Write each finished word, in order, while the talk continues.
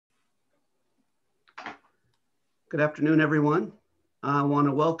Good afternoon, everyone. I want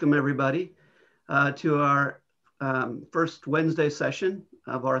to welcome everybody to our first Wednesday session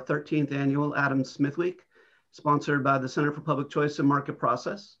of our 13th annual Adam Smith Week, sponsored by the Center for Public Choice and Market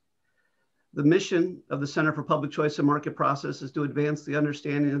Process. The mission of the Center for Public Choice and Market Process is to advance the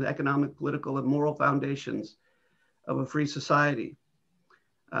understanding of the economic, political, and moral foundations of a free society.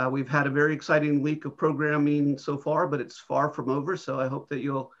 We've had a very exciting week of programming so far, but it's far from over. So I hope that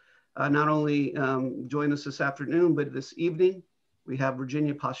you'll not only join us this afternoon, but this evening. We have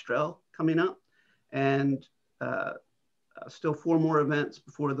Virginia Postrel coming up, and still 4 more events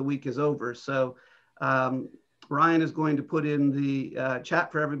before the week is over. So Ryan is going to put in the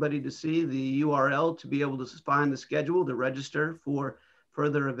chat for everybody to see the URL to be able to find the schedule to register for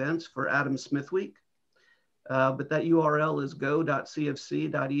further events for Adam Smith Week. But that URL is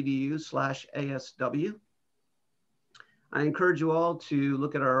go.cfc.edu/ASW. I encourage you all to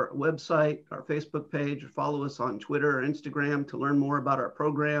look at our website, our Facebook page, or follow us on Twitter or Instagram to learn more about our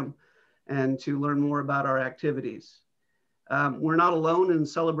program and to learn more about our activities. We're not alone in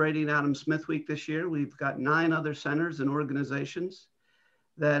celebrating Adam Smith Week this year. We've got 9 other centers and organizations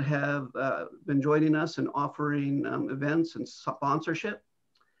that have been joining us and offering events and sponsorship.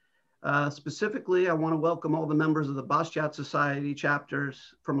 Specifically, I want to welcome all the members of the Basquiat Society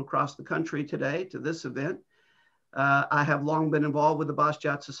chapters from across the country today to this event. I have long been involved with the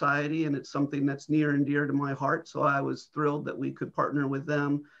Basquiat Society, and it's something that's near and dear to my heart. So I was thrilled that we could partner with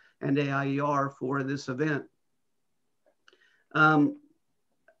them and AIER for this event.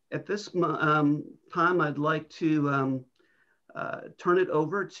 At this time, I'd like to turn it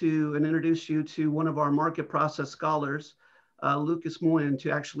over to and introduce you to one of our market process scholars, Lucas Moyen,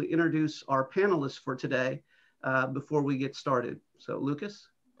 to actually introduce our panelists for today before we get started. So Lucas.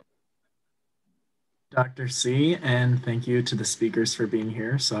 Dr. C, and thank you to the speakers for being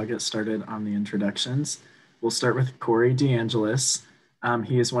here. So I'll get started on the introductions. We'll start with Corey DeAngelis.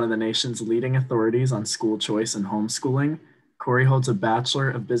 He is one of the nation's leading authorities on school choice and homeschooling. Corey holds a Bachelor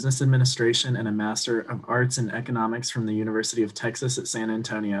of Business Administration and a Master of Arts in Economics from the University of Texas at San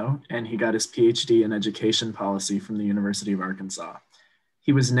Antonio, and he got his PhD in Education Policy from the University of Arkansas.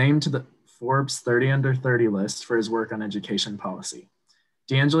 He was named to the Forbes 30 Under 30 list for his work on education policy.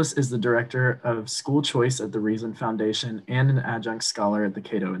 DeAngelis is the Director of School Choice at the Reason Foundation and an adjunct scholar at the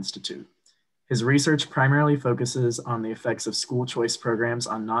Cato Institute. His research primarily focuses on the effects of school choice programs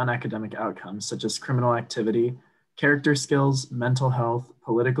on non-academic outcomes, such as criminal activity, character skills, mental health,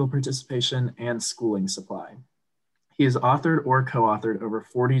 political participation, and schooling supply. He has authored or co-authored over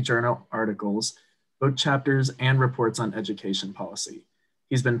 40 journal articles, book chapters, and reports on education policy.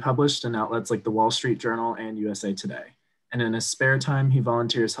 He's been published in outlets like the Wall Street Journal and USA Today. And in his spare time, he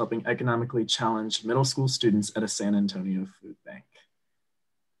volunteers helping economically challenged middle school students at a San Antonio food bank.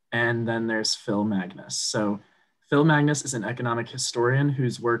 And then there's Phil Magness. So Phil Magness is an economic historian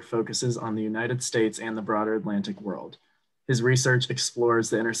whose work focuses on the United States and the broader Atlantic world. His research explores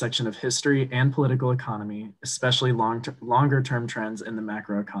the intersection of history and political economy, especially longer-term trends in the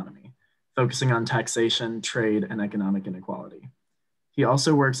macroeconomy, focusing on taxation, trade, and economic inequality. He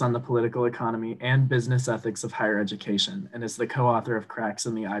also works on the political economy and business ethics of higher education and is the co-author of Cracks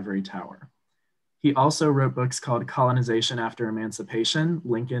in the Ivory Tower. He also wrote books called Colonization After Emancipation,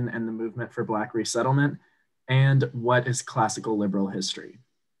 Lincoln and the Movement for Black Resettlement, and What is Classical Liberal History.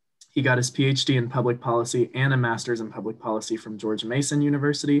 He got his PhD in public policy and a master's in public policy from George Mason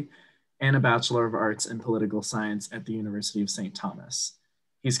University and a Bachelor of Arts in political science at the University of St. Thomas.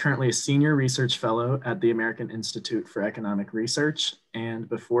 He's currently a senior research fellow at the American Institute for Economic Research. And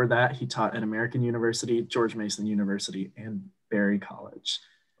before that, he taught at American University, George Mason University, and Berry College.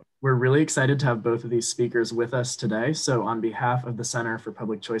 We're really excited to have both of these speakers with us today. So on behalf of the Center for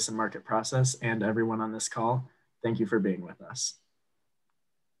Public Choice and Market Process and everyone on this call, thank you for being with us.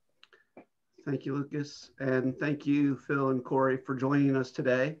 Thank you, Lucas. And thank you, Phil and Corey, for joining us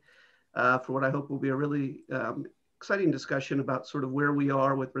today for what I hope will be a really exciting discussion about sort of where we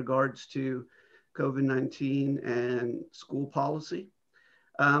are with regards to COVID-19 and school policy.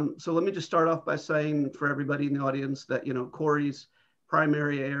 So let me just start off by saying for everybody in the audience that, Corey's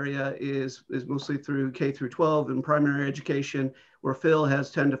primary area is mostly through K through 12 and primary education, where Phil has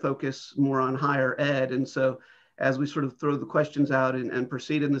tend to focus more on higher ed. And so as we sort of throw the questions out and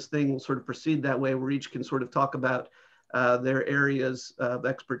proceed in this thing, we'll sort of proceed that way where each can sort of talk about their areas of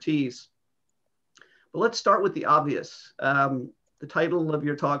expertise. But let's start with the obvious. The title of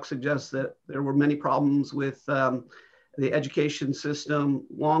your talk suggests that there were many problems with the education system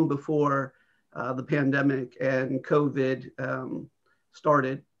long before the pandemic and COVID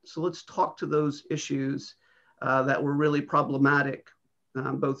started. So let's talk to those issues that were really problematic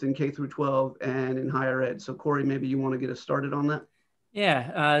both in K through 12 and in higher ed. So Corey, maybe you want to get us started on that?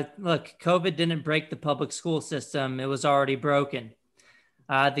 Yeah, look, COVID didn't break the public school system. It was already broken.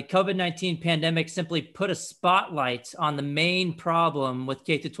 The COVID-19 pandemic simply put a spotlight on the main problem with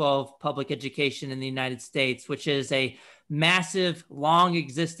K-12 public education in the United States, which is a massive, long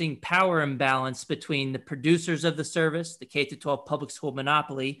existing power imbalance between the producers of the service, the K-12 public school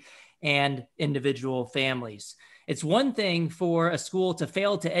monopoly, and individual families. It's one thing for a school to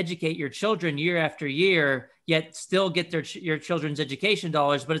fail to educate your children year after year, yet still get your children's education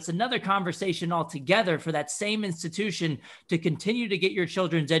dollars. But it's another conversation altogether for that same institution to continue to get your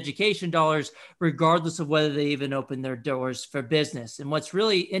children's education dollars, regardless of whether they even open their doors for business. And what's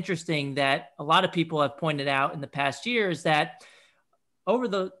really interesting that a lot of people have pointed out in the past year is that over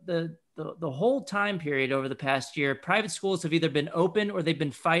the whole time period over the past year, private schools have either been open or they've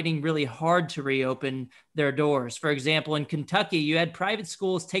been fighting really hard to reopen their doors. For example, in Kentucky, you had private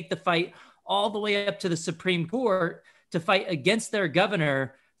schools take the fight all the way up to the Supreme Court to fight against their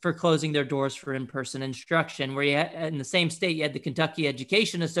governor for closing their doors for in-person instruction, where you had, in the same state, you had the Kentucky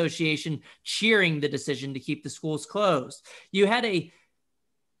Education Association cheering the decision to keep the schools closed. You had a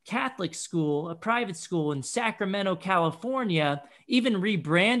Catholic school, a private school in Sacramento, California, even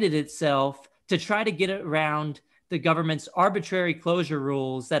rebranded itself to try to get around the government's arbitrary closure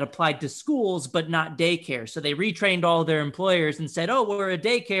rules that applied to schools, but not daycare. So they retrained all their employers and said, oh, we're a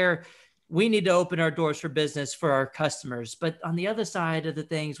daycare. We need to open our doors for business for our customers. But on the other side of the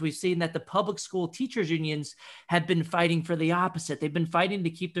things, we've seen that the public school teachers unions have been fighting for the opposite. They've been fighting to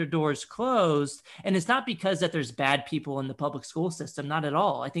keep their doors closed. And it's not because that there's bad people in the public school system, not at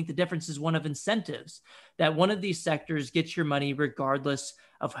all. I think the difference is one of incentives, that one of these sectors gets your money regardless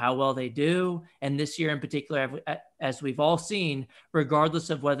of how well they do. And this year in particular, as we've all seen, regardless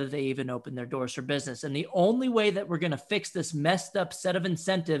of whether they even open their doors for business. And the only way that we're going to fix this messed up set of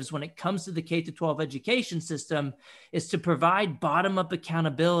incentives when it comes to the K-12 education system is to provide bottom-up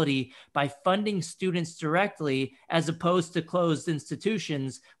accountability by funding students directly, as opposed to closed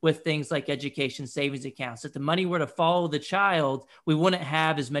institutions with things like education savings accounts. If the money were to follow the child, we wouldn't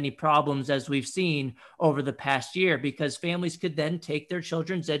have as many problems as we've seen over the past year, because families could then take their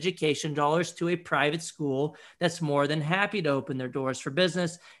children's education dollars to a private school that's more than happy to open their doors for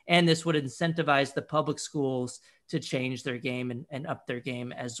business. And this would incentivize the public schools to change their game and up their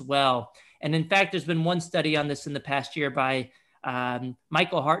game as well. And in fact, there's been one study on this in the past year by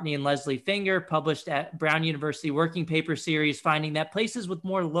Michael Hartney and Leslie Finger, published at Brown University Working Paper Series, finding that places with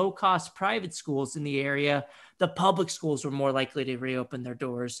more low-cost private schools in the area, the public schools were more likely to reopen their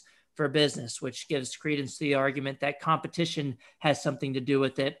doors for business, which gives credence to the argument that competition has something to do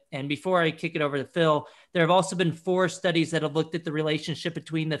with it. And before I kick it over to Phil, there have also been 4 studies that have looked at the relationship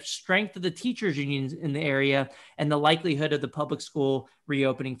between the strength of the teachers unions in the area and the likelihood of the public school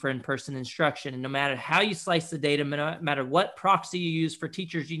reopening for in-person instruction. And no matter how you slice the data, no matter what proxy you use for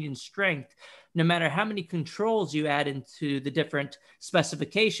teachers union strength, no matter how many controls you add into the different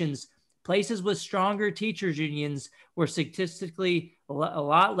specifications, places with stronger teachers unions were statistically a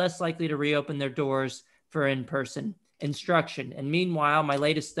lot less likely to reopen their doors for in-person instruction. And meanwhile, my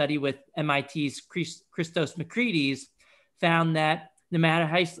latest study with MIT's Christos Makrides found that no matter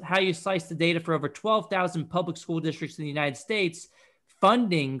how you slice the data for over 12,000 public school districts in the United States,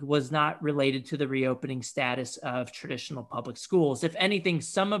 funding was not related to the reopening status of traditional public schools. If anything,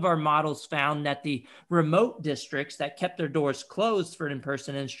 some of our models found that the remote districts that kept their doors closed for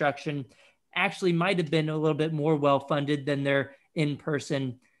in-person instruction actually might have been a little bit more well-funded than their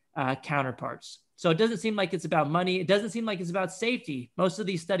in-person counterparts. So it doesn't seem like it's about money. It doesn't seem like it's about safety. Most of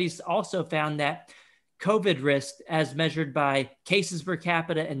these studies also found that COVID risk, as measured by cases per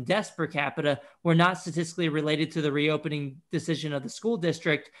capita and deaths per capita, were not statistically related to the reopening decision of the school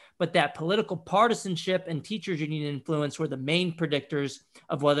district, but that political partisanship and teachers union influence were the main predictors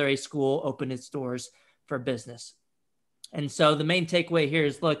of whether a school opened its doors for business. And so the main takeaway here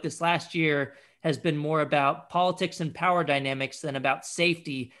is, look, this last year has been more about politics and power dynamics than about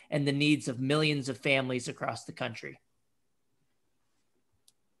safety and the needs of millions of families across the country.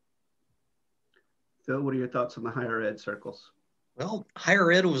 Phil, what are your thoughts on the higher ed circles? Well,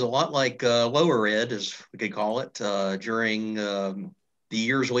 higher ed was a lot like lower ed, as we could call it, during the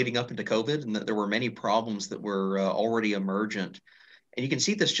years leading up into COVID, and that there were many problems that were already emergent. And you can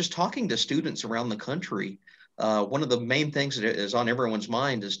see this just talking to students around the country. One of the main things that is on everyone's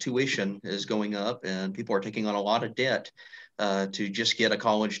mind is tuition is going up, and people are taking on a lot of debt to just get a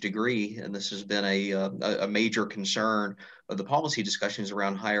college degree. And this has been a major concern of the policy discussions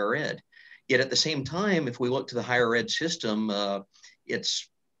around higher ed. Yet at the same time, if we look to the higher ed system, it's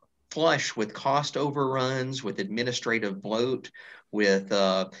flush with cost overruns, with administrative bloat, with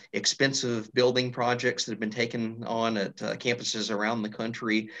expensive building projects that have been taken on at campuses around the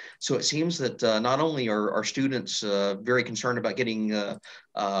country. So it seems that not only are students very concerned about getting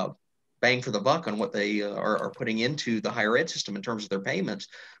bang for the buck on what they are putting into the higher ed system in terms of their payments,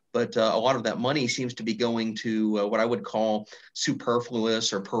 but a lot of that money seems to be going to what I would call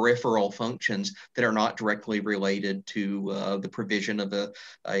superfluous or peripheral functions that are not directly related to the provision of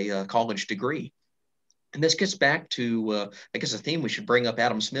a college degree. And this gets back to, I guess, a theme we should bring up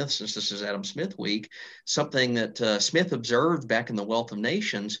Adam Smith, since this is Adam Smith Week, something that Smith observed back in The Wealth of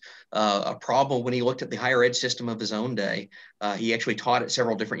Nations, a problem when he looked at the higher ed system of his own day. He actually taught at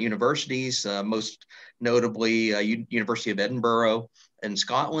several different universities, most notably University of Edinburgh in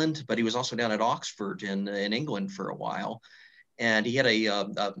Scotland, but he was also down at Oxford in England for a while. And he had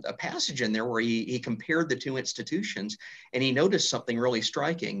a passage in there where he compared the two institutions, and he noticed something really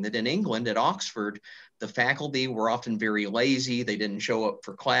striking, that in England, at Oxford, the faculty were often very lazy. They didn't show up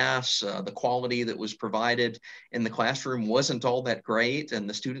for class. The quality that was provided in the classroom wasn't all that great, and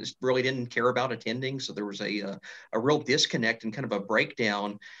the students really didn't care about attending. So there was a real disconnect and kind of a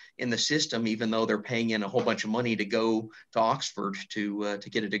breakdown in the system, even though they're paying in a whole bunch of money to go to Oxford to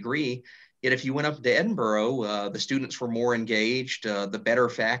get a degree. Yet if you went up to Edinburgh, the students were more engaged, the better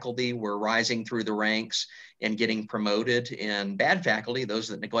faculty were rising through the ranks and getting promoted, and bad faculty, those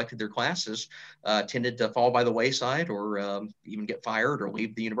that neglected their classes, tended to fall by the wayside or even get fired or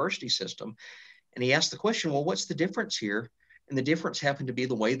leave the university system. And he asked the question, well, what's the difference here? And the difference happened to be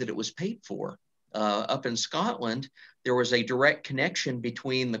the way that it was paid for. Up in Scotland, there was a direct connection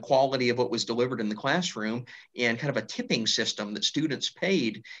between the quality of what was delivered in the classroom and kind of a tipping system that students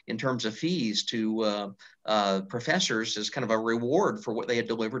paid in terms of fees to professors as kind of a reward for what they had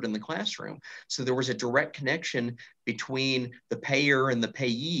delivered in the classroom. So there was a direct connection between the payer and the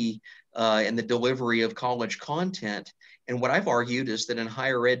payee and the delivery of college content. And what I've argued is that in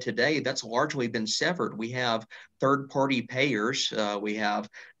higher ed today, that's largely been severed. We have third-party payers. We have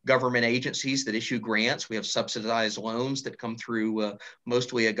government agencies that issue grants. We have subsidized loans that come through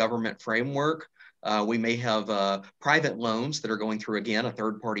mostly a government framework. We may have private loans that are going through, again, a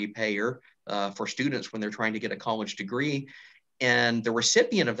third-party payer for students when they're trying to get a college degree. And the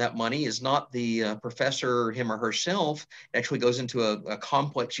recipient of that money is not the professor, him or herself. It actually goes into a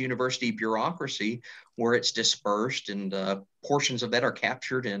complex university bureaucracy where it's dispersed, and portions of that are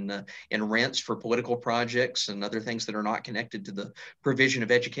captured in rents for political projects and other things that are not connected to the provision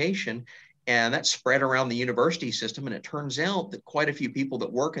of education. And that's spread around the university system. And it turns out that quite a few people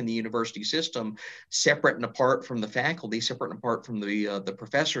that work in the university system, separate and apart from the faculty, separate and apart from the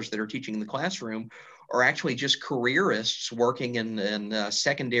professors that are teaching in the classroom, are actually just careerists working in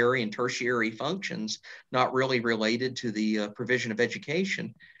secondary and tertiary functions, not really related to the provision of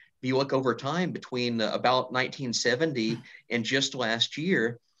education. If you look over time between about 1970 and just last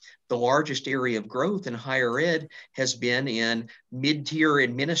year, the largest area of growth in higher ed has been in mid-tier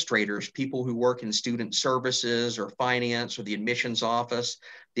administrators, people who work in student services or finance or the admissions office,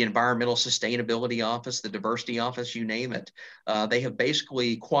 the environmental sustainability office, the diversity office, you name it. They have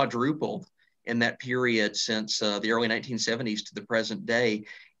basically quadrupled in that period since the early 1970s to the present day,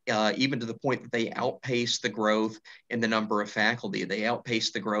 even to the point that they outpace the growth in the number of faculty. They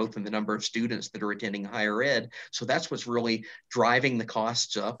outpace the growth in the number of students that are attending higher ed. So that's what's really driving the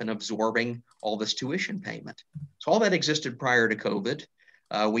costs up and absorbing all this tuition payment. So all that existed prior to COVID.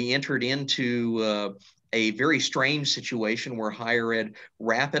 We entered into a very strange situation where higher ed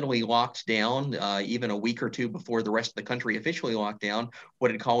rapidly locked down, even a week or two before the rest of the country officially locked down.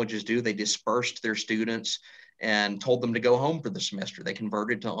 What did colleges do? They dispersed their students and told them to go home for the semester. They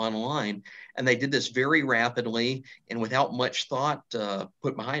converted to online, and they did this very rapidly and without much thought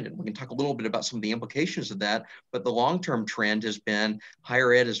put behind it. We can talk a little bit about some of the implications of that, but the long-term trend has been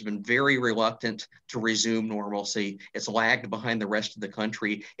higher ed has been very reluctant to resume normalcy. It's lagged behind the rest of the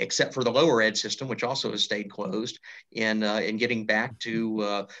country, except for the lower ed system, which also has stayed closed, in getting back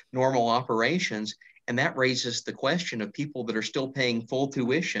to normal operations. And that raises the question of people that are still paying full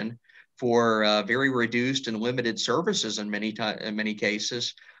tuition for very reduced and limited services in many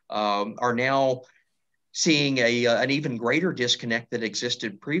cases, are now seeing an even greater disconnect that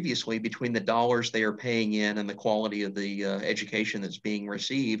existed previously between the dollars they are paying in and the quality of the education that's being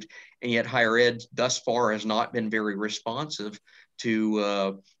received. And yet higher ed thus far has not been very responsive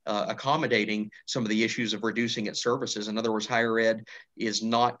to accommodating some of the issues of reducing its services. In other words, higher ed is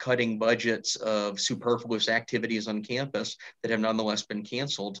not cutting budgets of superfluous activities on campus that have nonetheless been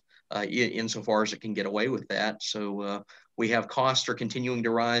canceled insofar as it can get away with that. So we have costs are continuing to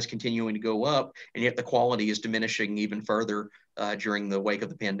rise, continuing to go up, and yet the quality is diminishing even further during the wake of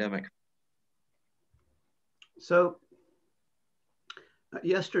the pandemic. So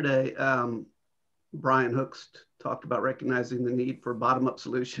Yesterday, Brian Hooks talked about recognizing the need for bottom-up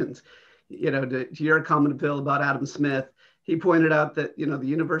solutions. To your comment, Bill, about Adam Smith, he pointed out that, the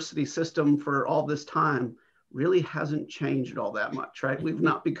university system for all this time really hasn't changed all that much, right? We've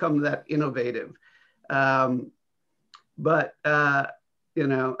not become that innovative. But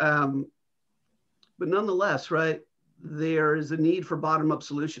nonetheless, right, there is a need for bottom-up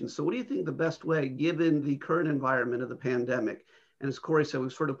solutions. So what do you think the best way, given the current environment of the pandemic? And as Corey said,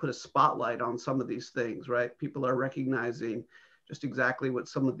 we've sort of put a spotlight on some of these things, right? People are recognizing just exactly what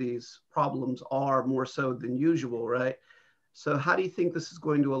some of these problems are, more so than usual, right? So how do you think this is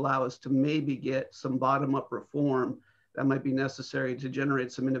going to allow us to maybe get some bottom-up reform that might be necessary to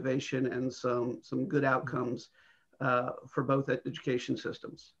generate some innovation and some good outcomes for both education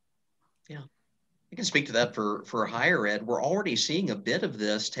systems? Yeah, I can speak to that for higher ed. We're already seeing a bit of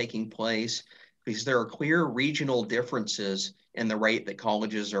this taking place because there are clear regional differences in the rate that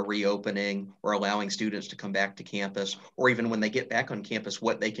colleges are reopening or allowing students to come back to campus, or even when they get back on campus,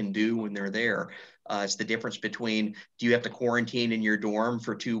 what they can do when they're there. It's the difference between, do you have to quarantine in your dorm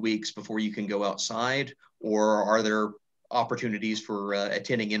for 2 weeks before you can go outside, or are there opportunities for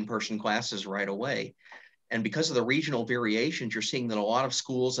attending in-person classes right away? And because of the regional variations, you're seeing that a lot of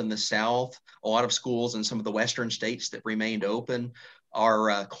schools in the South, a lot of schools in some of the Western states that remained open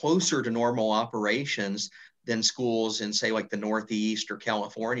are closer to normal operations than schools in, say, like the Northeast or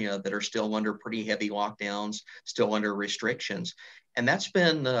California that are still under pretty heavy lockdowns, still under restrictions. And that's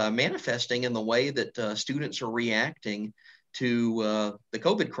been manifesting in the way that students are reacting to the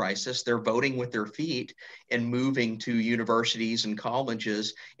COVID crisis. They're voting with their feet and moving to universities and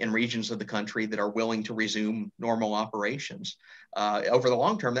colleges in regions of the country that are willing to resume normal operations. Over the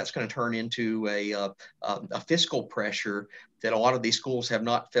long term, that's going to turn into a fiscal pressure that a lot of these schools have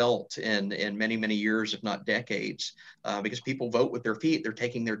not felt in many, many years, if not decades, because people vote with their feet. They're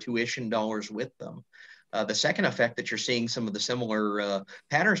taking their tuition dollars with them. The second effect that you're seeing some of the similar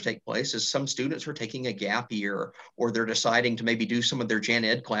patterns take place is some students are taking a gap year, or they're deciding to maybe do some of their gen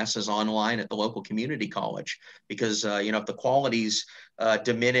ed classes online at the local community college because, if the quality's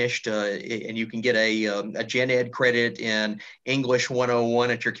diminished and you can get a gen ed credit in English 101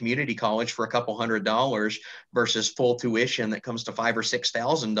 at your community college for a couple $100 versus full tuition that comes to $5,000 or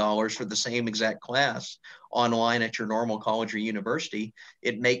 $6,000 for the same exact class online at your normal college or university,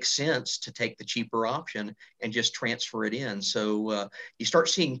 it makes sense to take the cheaper option and just transfer it in. So you start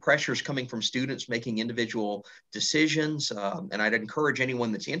seeing pressures coming from students making individual decisions. And I'd encourage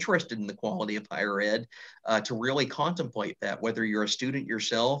anyone that's interested in the quality of higher ed to really contemplate that, whether you're a student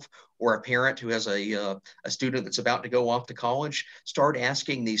yourself or a parent who has a student that's about to go off to college. Start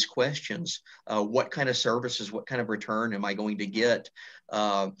asking these questions. What kind of services, what kind of return am I going to get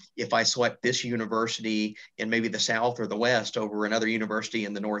if I select this university in maybe the South or the West over another university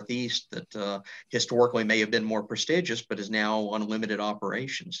in the Northeast that historically may have been more prestigious, but is now on limited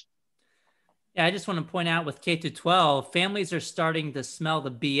operations? Yeah, I just want to point out with K-12, families are starting to smell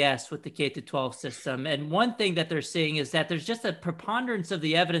the BS with the K-12 system. And one thing that they're seeing is that there's just a preponderance of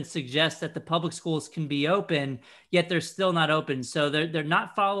the evidence suggests that the public schools can be open, yet they're still not open. So they're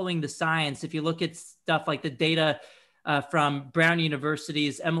not following the science. If you look at stuff like the data from Brown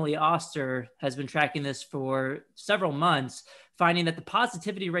University's Emily Oster has been tracking this for several months, finding that the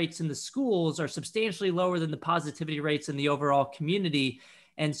positivity rates in the schools are substantially lower than the positivity rates in the overall community.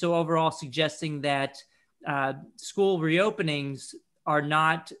 And so overall suggesting that school reopenings are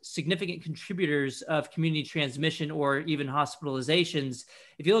not significant contributors of community transmission or even hospitalizations.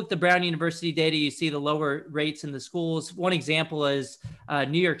 If you look at the Brown University data, you see the lower rates in the schools. One example is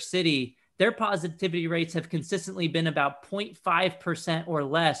New York City. Their positivity rates have consistently been about 0.5% or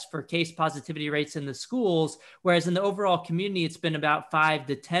less for case positivity rates in the schools, whereas in the overall community, it's been about 5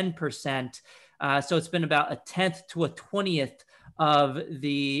 to 10%. So it's been about a 10th to a 20th of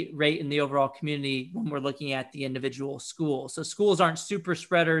the rate in the overall community when we're looking at the individual schools. So schools aren't super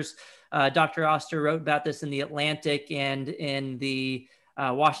spreaders. Dr. Oster wrote about this in the Atlantic and in the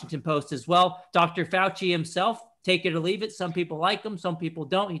Washington Post as well. Dr. Fauci himself, take it or leave it. Some people like him, some people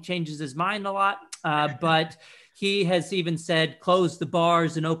don't. He changes his mind a lot, but he has even said, close the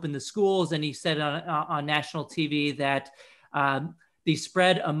bars and open the schools. And he said on national TV that the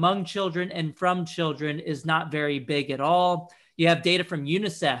spread among children and from children is not very big at all. You have data from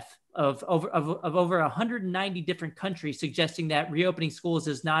UNICEF of over 190 different countries suggesting that reopening schools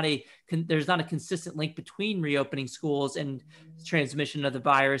is there's not a consistent link between reopening schools and transmission of the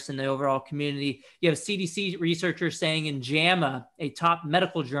virus in the overall community. You have CDC researchers saying in JAMA, a top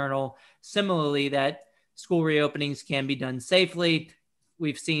medical journal, similarly that school reopenings can be done safely.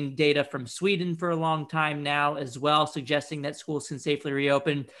 We've seen data from Sweden for a long time now as well, suggesting that schools can safely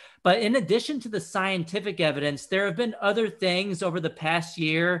reopen. But in addition to the scientific evidence, there have been other things over the past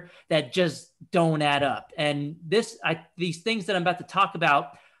year that just don't add up. And these things that I'm about to talk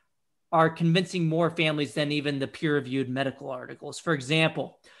about are convincing more families than even the peer-reviewed medical articles. For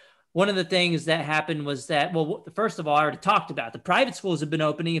example, one of the things that happened was that, well, first of all, I already talked about the private schools have been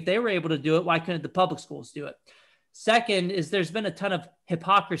opening. If they were able to do it, why couldn't the public schools do it? Second is there's been a ton of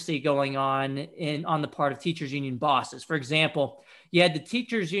hypocrisy going on on the part of teachers union bosses. For example, you had the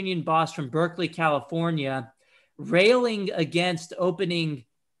teachers union boss from Berkeley, California, railing against opening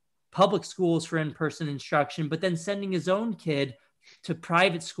public schools for in-person instruction, but then sending his own kid to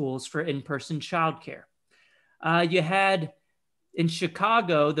private schools for in-person childcare. You had in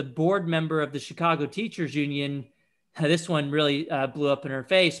Chicago, the board member of the Chicago Teachers Union, this one really blew up in her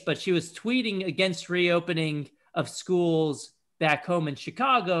face, but she was tweeting against reopening of schools back home in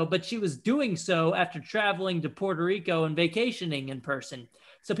Chicago, but she was doing so after traveling to Puerto Rico and vacationing in person.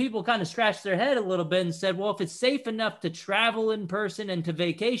 So people kind of scratched their head a little bit and said, well, if it's safe enough to travel in person and to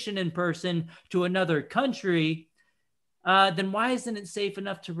vacation in person to another country, then why isn't it safe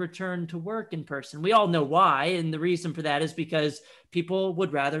enough to return to work in person? We all know why. And the reason for that is because people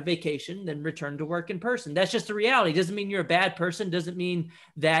would rather vacation than return to work in person. That's just the reality. It doesn't mean you're a bad person. It doesn't mean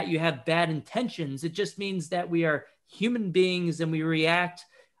that you have bad intentions. It just means that we are human beings and we react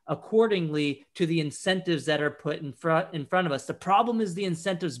accordingly to the incentives that are put in front of us. The problem is the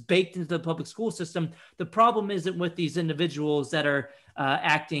incentives baked into the public school system. The problem isn't with these individuals that are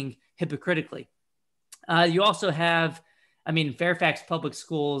acting hypocritically. You also have, Fairfax Public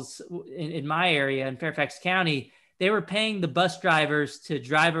Schools in my area in Fairfax County, they were paying the bus drivers to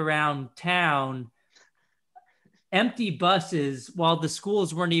drive around town, empty buses, while the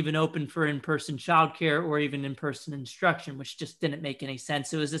schools weren't even open for in-person childcare or even in-person instruction, which just didn't make any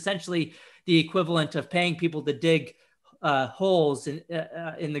sense. It was essentially the equivalent of paying people to dig holes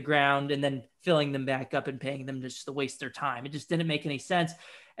in the ground and then filling them back up and paying them just to waste their time. It just didn't make any sense.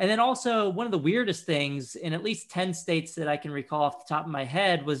 And then also one of the weirdest things in at least 10 states that I can recall off the top of my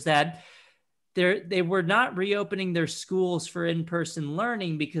head was that they were not reopening their schools for in-person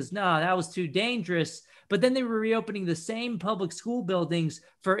learning because that was too dangerous. But then they were reopening the same public school buildings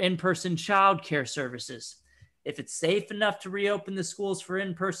for in-person childcare services. If it's safe enough to reopen the schools for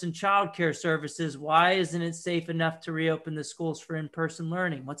in-person childcare services, why isn't it safe enough to reopen the schools for in-person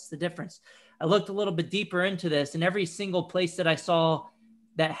learning? What's the difference? I looked a little bit deeper into this, and every single place that I saw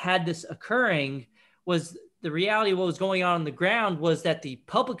that had this occurring was the reality of what was going on the ground was that the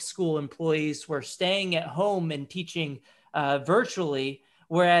public school employees were staying at home and teaching virtually,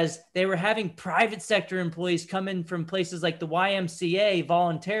 whereas they were having private sector employees come in from places like the YMCA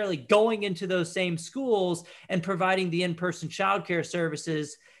voluntarily going into those same schools and providing the in-person childcare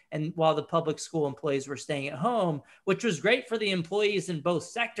services. And while the public school employees were staying at home, which was great for the employees in both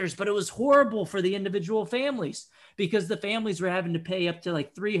sectors, but it was horrible for the individual families because the families were having to pay up to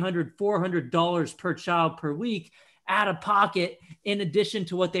like $300, $400 per child per week out of pocket, in addition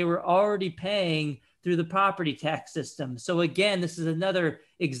to what they were already paying through the property tax system. So again, this is another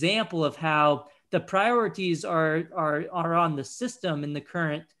example of how the priorities are on the system in the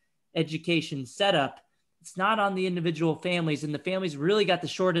current education setup. It's not on the individual families, and the families really got the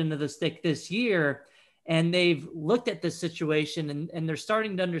short end of the stick this year. And they've looked at this situation and they're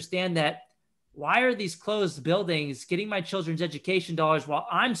starting to understand that why are these closed buildings getting my children's education dollars while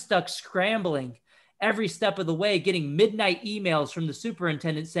I'm stuck scrambling every step of the way, getting midnight emails from the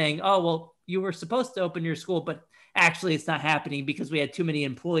superintendent saying, oh, well, you were supposed to open your school, but actually it's not happening because we had too many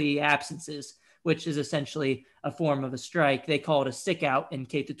employee absences, which is essentially a form of a strike. They call it a sick out in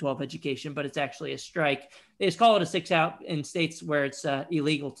K-12 education, but it's actually a strike. They just call it a sick out in states where it's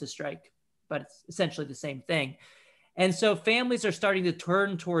illegal to strike, but it's essentially the same thing. And so families are starting to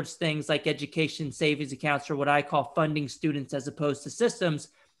turn towards things like education savings accounts, or what I call funding students as opposed to systems.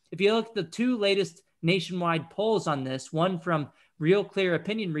 If you look at the two latest nationwide polls on this, one from Real Clear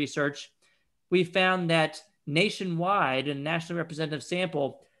Opinion Research, we found that nationwide, a nationally representative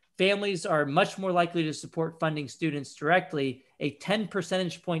sample, families are much more likely to support funding students directly. A 10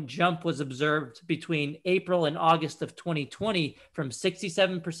 percentage point jump was observed between April and August of 2020, from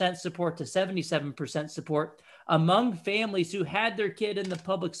 67% support to 77% support among families who had their kid in the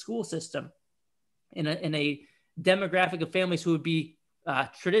public school system, in a demographic of families who would be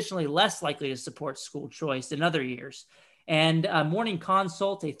traditionally less likely to support school choice in other years. And Morning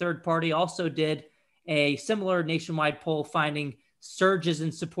Consult, a third party, also did a similar nationwide poll finding surges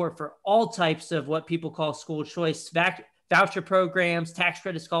in support for all types of what people call school choice, voucher programs, tax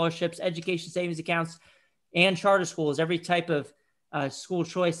credit scholarships, education savings accounts, and charter schools. Every type of school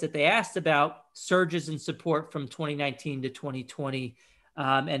choice that they asked about surges in support from 2019 to 2020.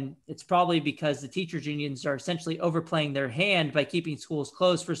 And it's probably because the teachers unions are essentially overplaying their hand by keeping schools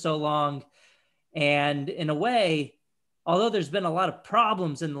closed for so long. And in a way, although there's been a lot of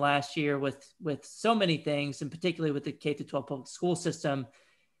problems in the last year with so many things, and particularly with the K-12 public school system,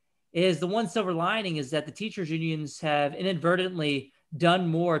 is the one silver lining is that the teachers unions have inadvertently done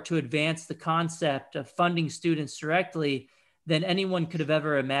more to advance the concept of funding students directly than anyone could have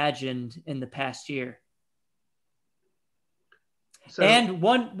ever imagined in the past year. So, and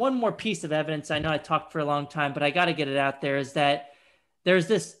one more piece of evidence, I know I talked for a long time, but I got to get it out there, is that there's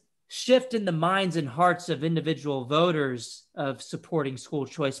this shift in the minds and hearts of individual voters of supporting school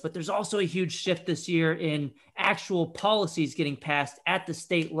choice, but there's also a huge shift this year in actual policies getting passed at the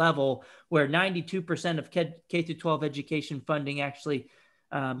state level, where 92% of K-12 education funding actually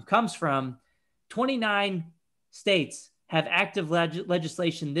comes from. 29 states have active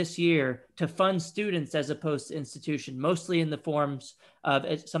legislation this year to fund students as opposed to institution, mostly in the forms of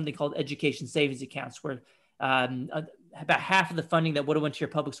something called education savings accounts, where about half of the funding that would have went to your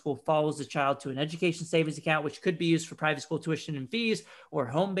public school follows the child to an education savings account, which could be used for private school tuition and fees, or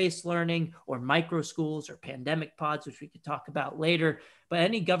home-based learning, or micro schools, or pandemic pods, which we could talk about later. But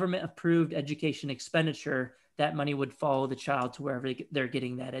any government-approved education expenditure, that money would follow the child to wherever they're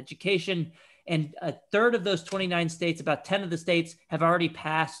getting that education. And a third of those 29 states, about 10 of the states, have already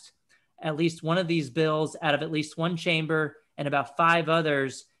passed at least one of these bills out of at least one chamber, and about 5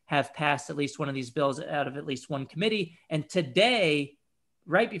 others have passed at least one of these bills out of at least one committee. And today,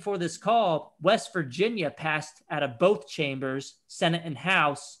 right before this call, West Virginia passed out of both chambers, Senate and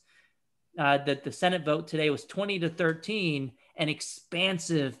House. That the Senate vote today was 20-13, an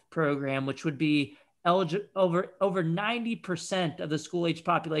expansive program, which would be eligible. Over 90% of the school-age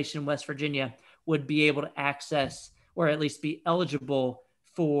population in West Virginia would be able to access, or at least be eligible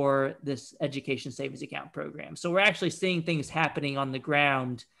for, this education savings account program. So we're actually seeing things happening on the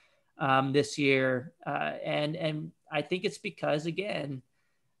ground this year. And I think it's because, again,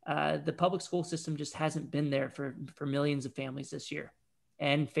 the public school system just hasn't been there for millions of families this year.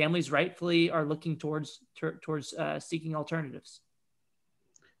 And families rightfully are looking towards seeking alternatives.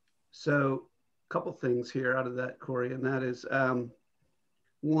 So a couple things here out of that, Corey, and that is,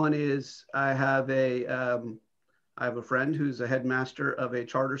 one is I have a friend who's a headmaster of a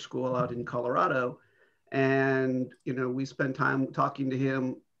charter school out in Colorado. And, we spent time talking to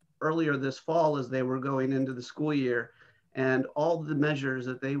him earlier this fall as they were going into the school year, and all the measures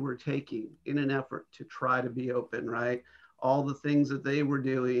that they were taking in an effort to try to be open, right? All the things that they were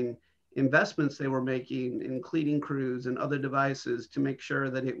doing, investments they were making in cleaning crews and other devices to make sure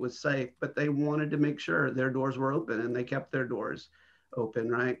that it was safe, but they wanted to make sure their doors were open, and they kept their doors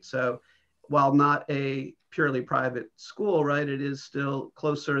open, right? So while not a purely private school, right, it is still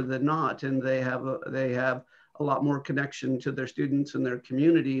closer than not, and they have a lot more connection to their students and their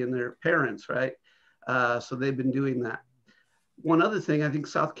community and their parents, right? So they've been doing that. One other thing, I think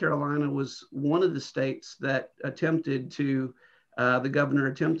South Carolina was one of the states that the governor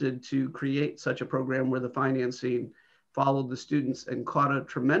attempted to create such a program where the financing followed the students, and caught a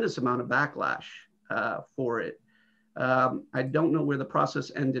tremendous amount of backlash for it. I don't know where the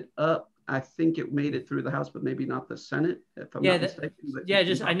process ended up. I think it made it through the House, but maybe not the Senate, if I'm not mistaken.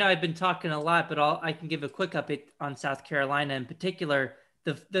 But I know I've been talking a lot, but I can give a quick update on South Carolina in particular.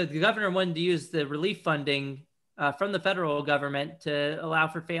 The governor wanted to use the relief funding from the federal government to allow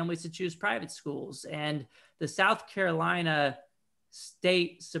for families to choose private schools. And the South Carolina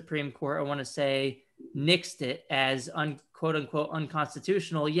State Supreme Court, I want to say, nixed it as quote unquote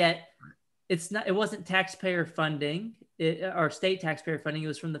unconstitutional, yet it wasn't taxpayer funding or state taxpayer funding. It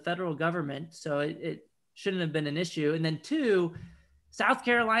was from the federal government. So it shouldn't have been an issue. And then 2, South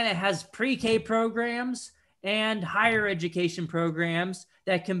Carolina has pre-K programs and higher education programs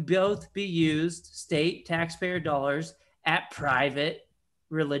that can both be used, state taxpayer dollars, at private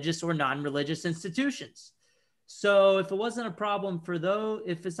religious or non-religious institutions. So if it wasn't a problem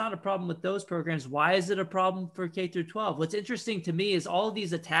if it's not a problem with those programs, why is it a problem for K through 12? What's interesting to me is all of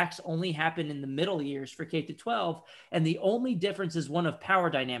these attacks only happen in the middle years for K through 12. And the only difference is one of power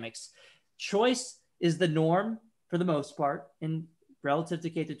dynamics. Choice is the norm for the most part in relative to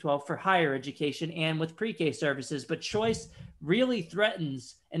K through 12 for higher education and with pre-K services. But choice really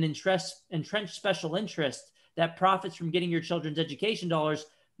threatens an entrenched special interest that profits from getting your children's education dollars,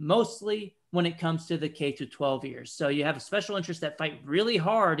 mostly when it comes to the K through 12 years. So you have a special interest that fight really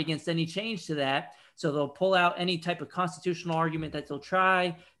hard against any change to that. So they'll pull out any type of constitutional argument that they'll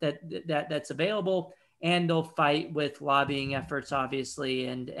try that's available, and they'll fight with lobbying efforts, obviously,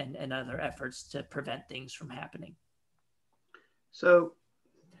 and other efforts to prevent things from happening. So,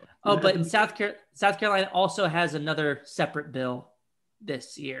 oh, but South Carolina also has another separate bill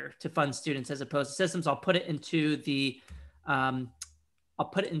this year to fund students as opposed to systems. I'll put it into the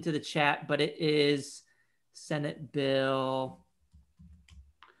chat, but it is Senate Bill.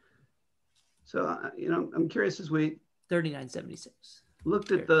 So, I'm curious, as we 3976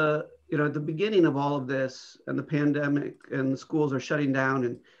 looked at the beginning of all of this and the pandemic, and the schools are shutting down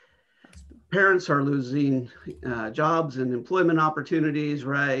and parents are losing jobs and employment opportunities,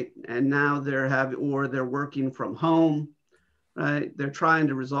 right? And now they're working from home, right? They're trying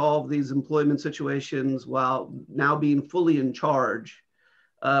to resolve these employment situations while now being fully in charge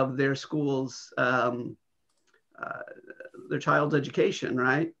of their schools, their child's education,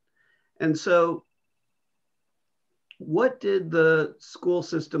 right? And so what did the school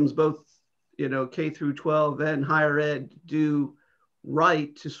systems, both, K through 12 and higher ed, do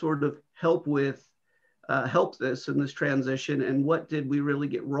right to sort of help this in this transition? And what did we really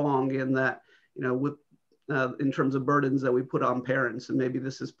get wrong in that, in terms of burdens that we put on parents? And maybe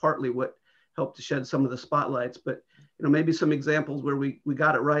this is partly what helped to shed some of the spotlights, but maybe some examples where we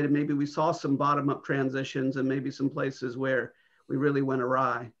got it right, and maybe we saw some bottom-up transitions, and maybe some places where we really went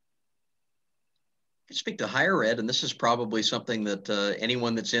awry. I speak to higher ed, and this is probably something that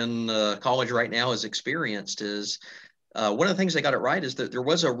anyone that's in college right now has experienced, is one of the things they got it right is that there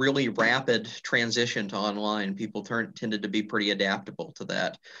was a really rapid transition to online. People tended to be pretty adaptable to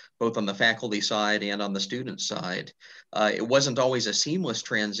that, both on the faculty side and on the student side. It wasn't always a seamless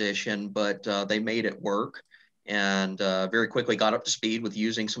transition, but they made it work, and very quickly got up to speed with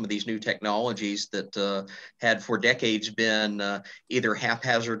using some of these new technologies that had for decades been either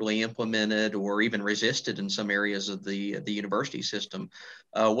haphazardly implemented or even resisted in some areas of the university system.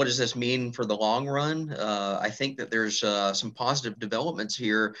 What does this mean for the long run? I think that there's some positive developments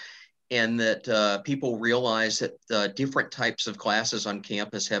here, and that people realize that different types of classes on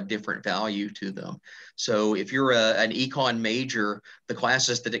campus have different value to them. So if you're an econ major, the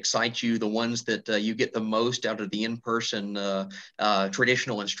classes that excite you, the ones that you get the most out of the in-person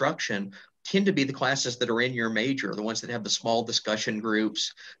traditional instruction, tend to be the classes that are in your major, the ones that have the small discussion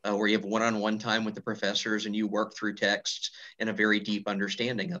groups where you have one-on-one time with the professors and you work through texts and a very deep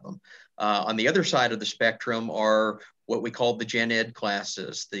understanding of them. On the other side of the spectrum are what we call the gen ed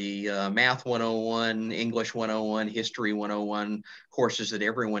classes, the math 101, English 101, history 101 courses that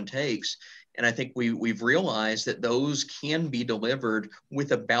everyone takes. And I think we've realized that those can be delivered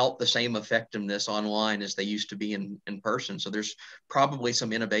with about the same effectiveness online as they used to be in person. So there's probably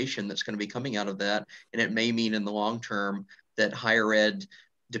some innovation that's going to be coming out of that. And it may mean in the long term that higher ed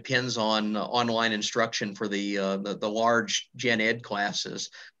depends on online instruction for the large gen ed classes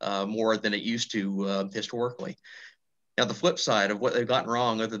more than it used to historically. Now, the flip side of what they've gotten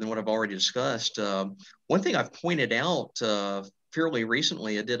wrong, other than what I've already discussed, one thing I've pointed out fairly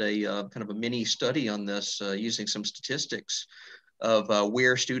recently, I did a kind of a mini study on this using some statistics of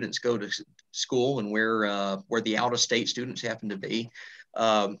where students go to school and where the out-of-state students happen to be.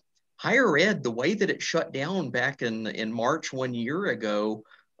 Higher ed, the way that it shut down back in March 1 year ago,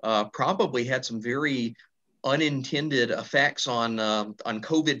 probably had some very unintended effects on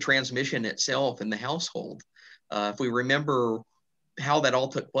COVID transmission itself in the household. If we remember how that all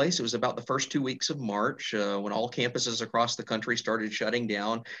took place, it was about the first 2 weeks of March when all campuses across the country started shutting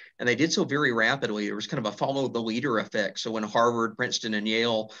down, and they did so very rapidly. There was kind of a follow the leader effect. So when Harvard, Princeton, and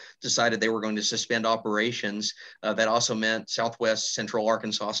Yale decided they were going to suspend operations, that also meant Southwest Central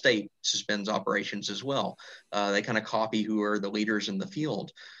Arkansas State suspends operations as well. They kind of copy who are the leaders in the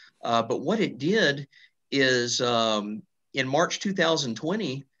field. But what it did is in March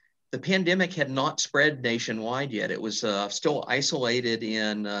 2020, the pandemic had not spread nationwide yet. It was still isolated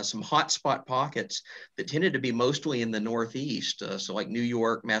in some hotspot pockets that tended to be mostly in the Northeast. So like New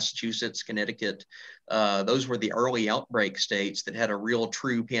York, Massachusetts, Connecticut, those were the early outbreak states that had a real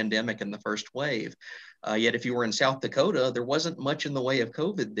true pandemic in the first wave. Yet if you were in South Dakota, there wasn't much in the way of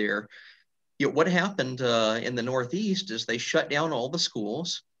COVID there. Yet what happened in the Northeast is they shut down all the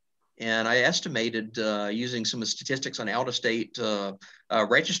schools. And I estimated using some statistics on out-of-state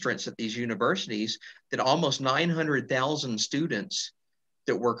registrants at these universities that almost 900,000 students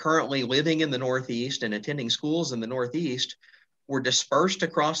that were currently living in the Northeast and attending schools in the Northeast were dispersed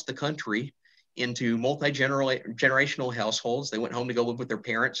across the country into multi-generational households. They went home to go live with their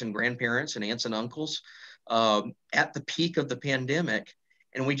parents and grandparents and aunts and uncles at the peak of the pandemic.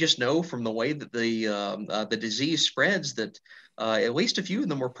 And we just know from the way that the disease spreads that at least a few of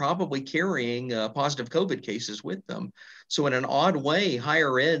them were probably carrying positive COVID cases with them. So in an odd way,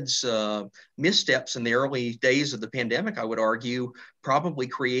 higher ed's missteps in the early days of the pandemic, I would argue, probably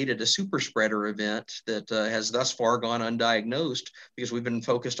created a super spreader event that has thus far gone undiagnosed because we've been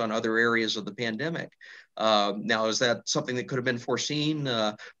focused on other areas of the pandemic. Now, is that something that could have been foreseen?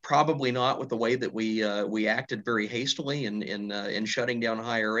 Probably not, with the way that we acted very hastily in shutting down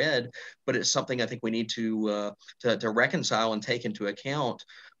higher ed, but it's something I think we need to reconcile and take into account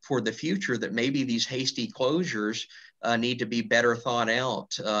for the future, that maybe these hasty closures need to be better thought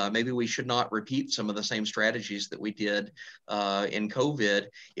out. Maybe we should not repeat some of the same strategies that we did in COVID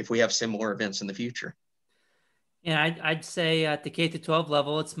if we have similar events in the future. Yeah, I'd say at the K-12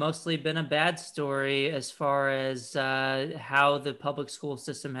 level, it's mostly been a bad story as far as how the public school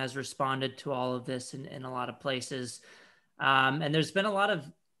system has responded to all of this in a lot of places. And there's been a lot of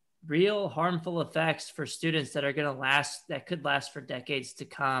real harmful effects for students that are going to last, that could last for decades to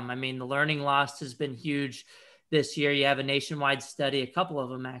come. I mean, the learning loss has been huge this year. You have a nationwide study, a couple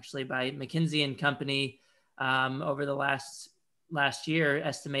of them actually, by McKinsey and Company over the last year,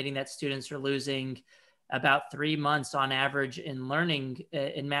 estimating that students are losing about 3 months on average in learning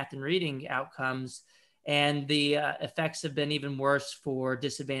in math and reading outcomes. And the effects have been even worse for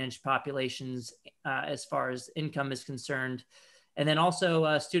disadvantaged populations as far as income is concerned. And then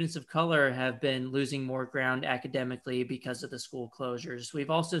also students of color have been losing more ground academically because of the school closures. We've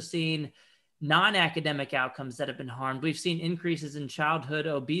also seen non-academic outcomes that have been harmed. We've seen increases in childhood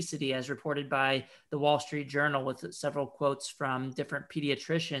obesity as reported by the Wall Street Journal with several quotes from different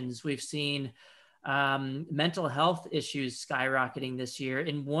pediatricians. We've seen mental health issues skyrocketing this year.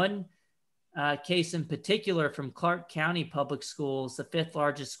 In one case in particular from Clark County Public Schools, the 5th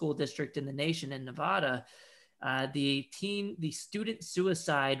largest school district in the nation in Nevada, the student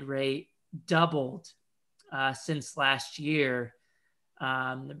suicide rate doubled since last year.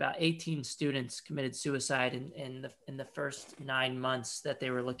 About 18 students committed suicide in the first 9 months that they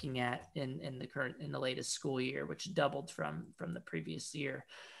were looking at in the latest school year, which doubled from the previous year.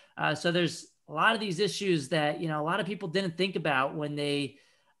 So there's a lot of these issues that, you know, a lot of people didn't think about when they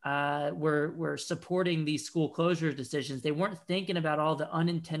were supporting these school closure decisions. They weren't thinking about all the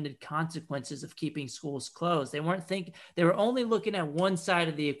unintended consequences of keeping schools closed. They were only looking at one side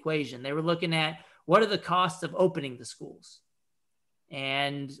of the equation. They were looking at what are the costs of opening the schools.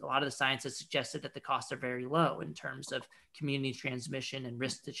 And a lot of the science has suggested that the costs are very low in terms of community transmission and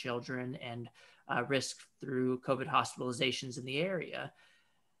risk to children and risk through COVID hospitalizations in the area.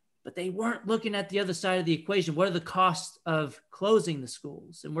 But they weren't looking at the other side of the equation. What are the costs of closing the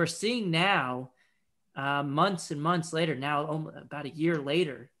schools? And we're seeing now, months and months later, now about a year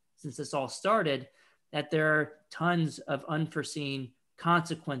later, since this all started, that there are tons of unforeseen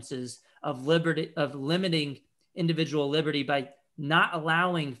consequences of limiting individual liberty by not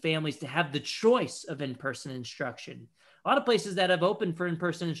allowing families to have the choice of in-person instruction. A lot of places that have opened for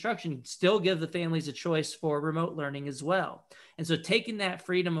in-person instruction still give the families a choice for remote learning as well. And so taking that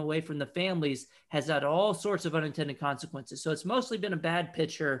freedom away from the families has had all sorts of unintended consequences. So it's mostly been a bad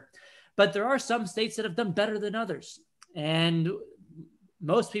picture, but there are some states that have done better than others. And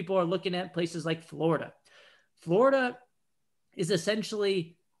most people are looking at places like Florida. Florida is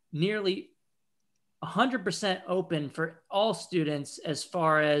essentially nearly 100% open for all students as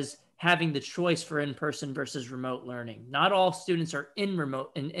far as having the choice for in-person versus remote learning. Not all students are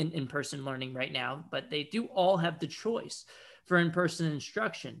in-person learning right now, but they do all have the choice for in-person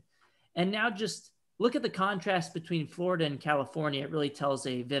instruction. And now just look at the contrast between Florida and California. It really tells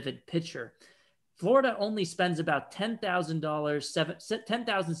a vivid picture. Florida only spends about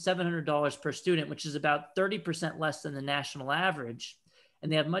 $10,700 per student, which is about 30% less than the national average.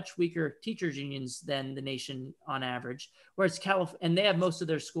 And they have much weaker teachers unions than the nation on average, whereas and they have most of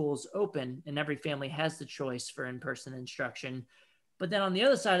their schools open and every family has the choice for in-person instruction. But then on the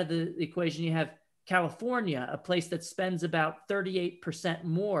other side of the equation, you have California, a place that spends about 38%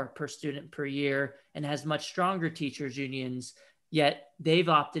 more per student per year and has much stronger teachers unions, yet they've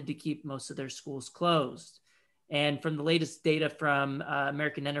opted to keep most of their schools closed. And from the latest data from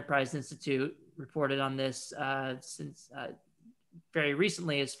American Enterprise Institute reported on this very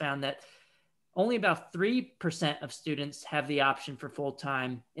recently, has found that only about 3% of students have the option for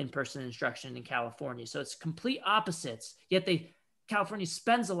full-time in-person instruction in California. So it's complete opposites, yet California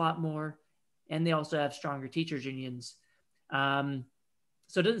spends a lot more and they also have stronger teachers unions. So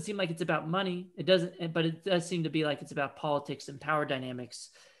it doesn't seem like it's about money. It doesn't, but it does seem to be like it's about politics and power dynamics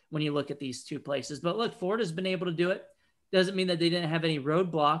when you look at these two places. But look, Florida's been able to do it. Doesn't mean that they didn't have any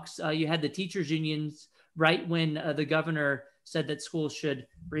roadblocks. You had the teachers unions right when the governor said that schools should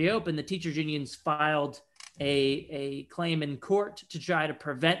reopen. The teachers unions filed a claim in court to try to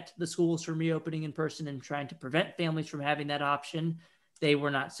prevent the schools from reopening in person and trying to prevent families from having that option. They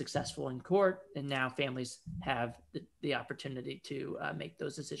were not successful in court, and now families have the opportunity to make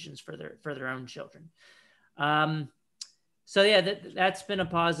those decisions for their own children. So yeah, that's been a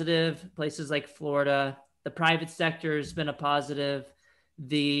positive. Places like Florida, the private sector has been a positive.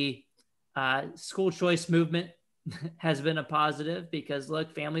 The school choice movement has been a positive because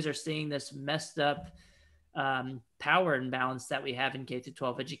look, families are seeing this messed up power imbalance that we have in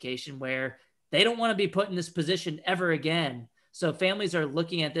K-12 education, where they don't want to be put in this position ever again. So families are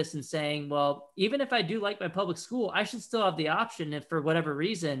looking at this and saying, well, even if I do like my public school, I should still have the option if for whatever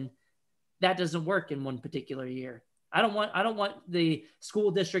reason that doesn't work in one particular year. I don't want the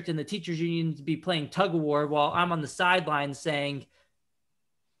school district and the teachers union to be playing tug of war while I'm on the sidelines saying,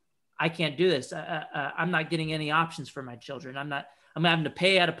 I can't do this. I'm not getting any options for my children. I'm having to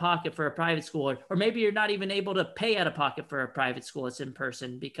pay out of pocket for a private school, or maybe you're not even able to pay out of pocket for a private school that's in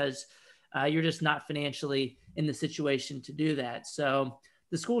person because you're just not financially in the situation to do that. So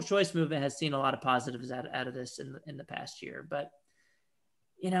the school choice movement has seen a lot of positives out of this in the past year. But,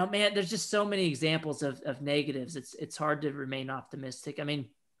 man, there's just so many examples of negatives. It's hard to remain optimistic. I mean,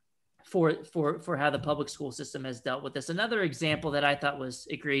 for how the public school system has dealt with this. Another example that I thought was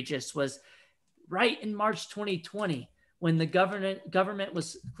egregious was right in March 2020, when the government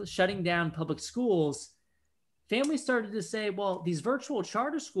was shutting down public schools. Families started to say, well, these virtual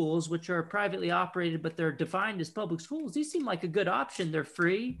charter schools, which are privately operated, but they're defined as public schools, these seem like a good option. They're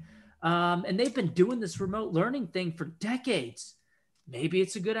free. And they've been doing this remote learning thing for decades. Maybe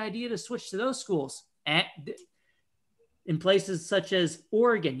it's a good idea to switch to those schools. In places such as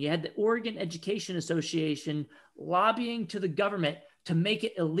Oregon, you had the Oregon Education Association lobbying to the government to make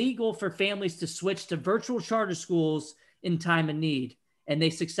it illegal for families to switch to virtual charter schools in time of need. And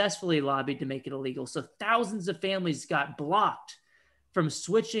they successfully lobbied to make it illegal. So thousands of families got blocked from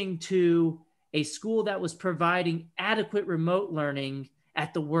switching to a school that was providing adequate remote learning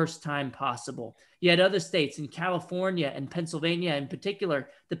at the worst time possible. You had other states in California and Pennsylvania in particular.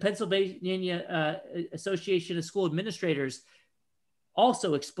 The Pennsylvania Association of School Administrators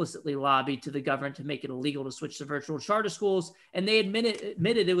also explicitly lobbied to the government to make it illegal to switch to virtual charter schools. And they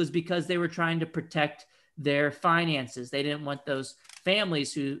admitted it was because they were trying to protect their finances. They didn't want those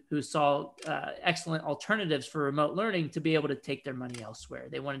families who saw excellent alternatives for remote learning to be able to take their money elsewhere.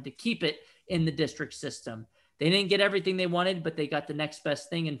 They wanted to keep it in the district system. They didn't get everything they wanted, but they got the next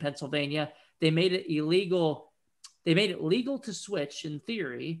best thing in Pennsylvania. They made it illegal. They made it legal to switch in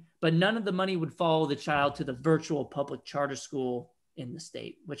theory, but none of the money would follow the child to the virtual public charter school in the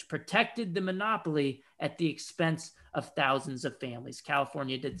state, which protected the monopoly at the expense of thousands of families.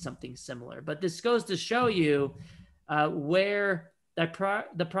 California did something similar. But this goes to show you where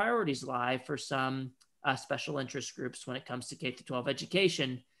the priorities lie for some special interest groups when it comes to K-12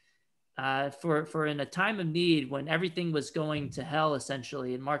 education. For in a time of need, when everything was going to hell,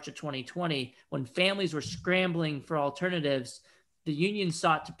 essentially in March of 2020, when families were scrambling for alternatives, the union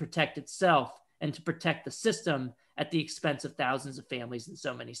sought to protect itself and to protect the system at the expense of thousands of families in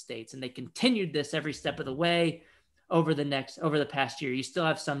so many states. And they continued this every step of the way over the past year. You still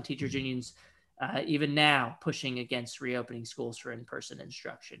have some teachers unions even now pushing against reopening schools for in-person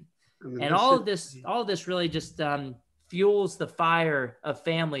instruction. And all of this really just fuels the fire of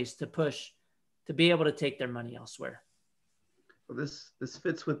families to push to be able to take their money elsewhere. Well, this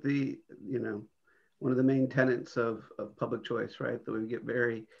fits with the, one of the main tenets of public choice, right? That we get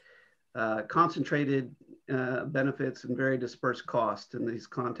very concentrated benefits and very dispersed costs in these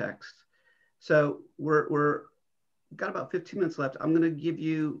contexts. So we're got about 15 minutes left. I'm going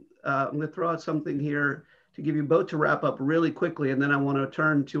to throw out something here to give you both to wrap up really quickly, and then I want to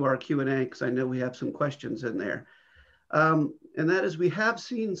turn to our Q&A because I know we have some questions in there. And that is, we have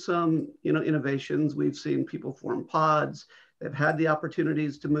seen some, innovations. We've seen people form pods. They've had the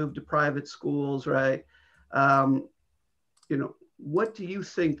opportunities to move to private schools, right? What do you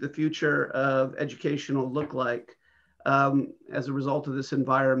think the future of education will look like as a result of this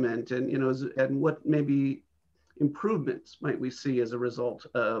environment? And, and what maybe improvements might we see as a result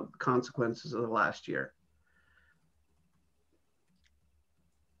of consequences of the last year?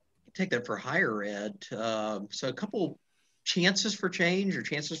 Take that for higher ed. So a couple chances for change or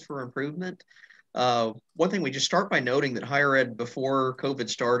chances for improvement. One thing, we just start by noting that higher ed before COVID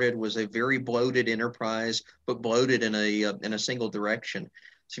started was a very bloated enterprise, but bloated in a single direction.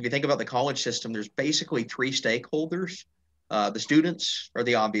 So if you think about the college system, there's basically three stakeholders. The students are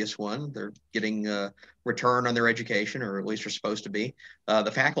the obvious one. They're getting return on their education, or at least are supposed to be.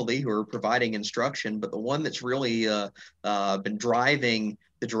 The faculty who are providing instruction, but the one that's really been driving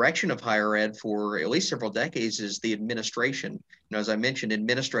the direction of higher ed for at least several decades is the administration. As I mentioned,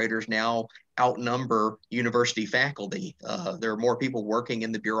 administrators now outnumber university faculty. There are more people working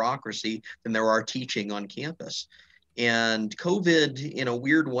in the bureaucracy than there are teaching on campus. And COVID, in a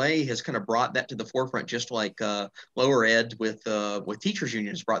weird way, has kind of brought that to the forefront, just like lower ed with teachers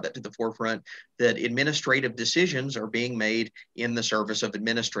unions brought that to the forefront, that administrative decisions are being made in the service of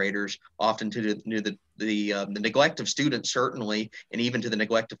administrators, often to the neglect of students, certainly, and even to the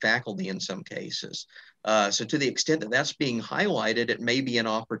neglect of faculty in some cases. So to the extent that that's being highlighted, it may be an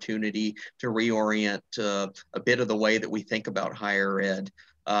opportunity to reorient a bit of the way that we think about higher ed.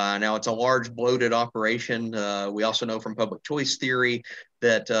 Now, it's a large, bloated operation. We also know from public choice theory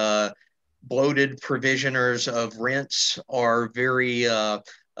that bloated provisioners of rents are very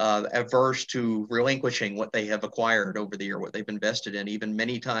averse to relinquishing what they have acquired over the year, what they've invested in, even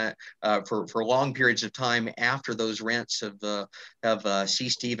many time for long periods of time after those rents have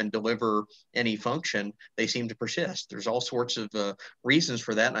ceased to even deliver any function. They seem to persist. There's all sorts of reasons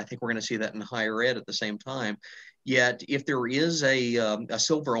for that, and I think we're going to see that in higher ed at the same time. Yet, if there is a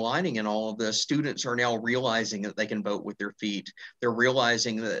silver lining in all of this, students are now realizing that they can vote with their feet. They're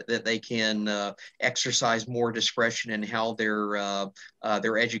realizing that they can exercise more discretion in how their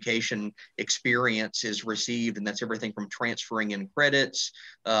education experience is received, and that's everything from transferring in credits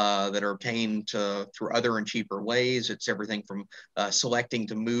that are obtained through other and cheaper ways. It's everything from selecting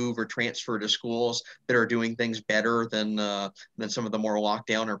to move or transfer to schools that are doing things better than some of the more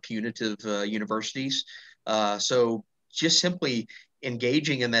lockdown or punitive universities. So just simply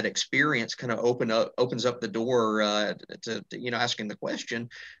engaging in that experience kind of opens up the door to asking the question,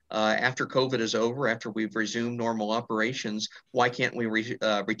 after COVID is over, after we've resumed normal operations, why can't we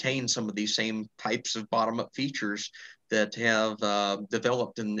retain some of these same types of bottom-up features that have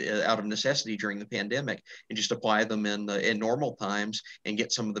developed out of necessity during the pandemic, and just apply them in normal times and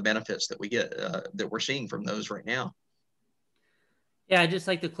get some of the benefits that we get that we're seeing from those right now. Yeah, I'd just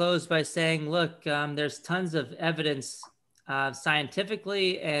like to close by saying, look, there's tons of evidence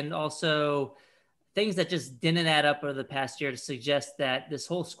scientifically and also things that just didn't add up over the past year to suggest that this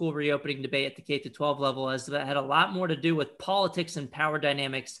whole school reopening debate at the K-12 level has had a lot more to do with politics and power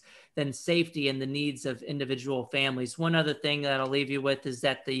dynamics than safety and the needs of individual families. One other thing that I'll leave you with is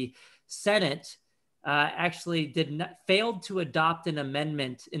that the Senate actually failed to adopt an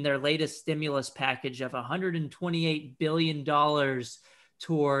amendment in their latest stimulus package of $128 billion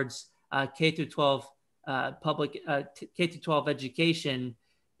towards K-12 K-12 education,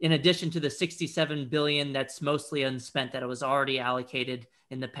 in addition to the $67 billion that's mostly unspent that it was already allocated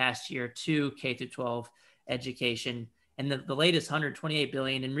in the past year to K-12 education. And the latest $128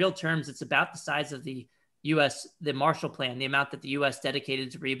 billion, in real terms, it's about the size of the Marshall Plan, the amount that the U.S.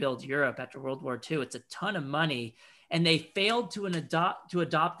 dedicated to rebuild Europe after World War II. It's a ton of money. And they failed to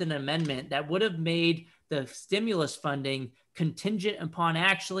adopt an amendment that would have made the stimulus funding contingent upon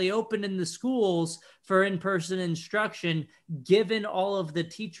actually opening the schools for in-person instruction, given all of the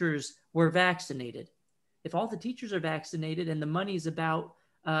teachers were vaccinated. If all the teachers are vaccinated and the money's about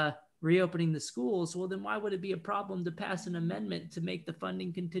reopening the schools, well, then why would it be a problem to pass an amendment to make the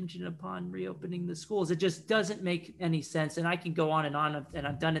funding contingent upon reopening the schools? It just doesn't make any sense. And I can go on, and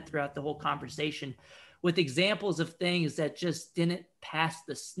I've done it throughout the whole conversation with examples of things that just didn't pass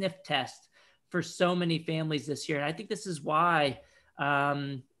the sniff test for so many families this year. And I think this is why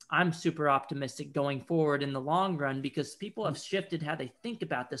I'm super optimistic going forward in the long run, because people have shifted how they think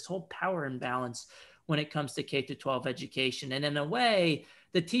about this whole power imbalance when it comes to K-12 education. And in a way,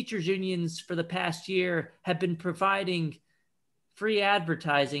 the teachers unions for the past year have been providing free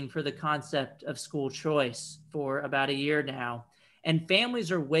advertising for the concept of school choice for about a year now. And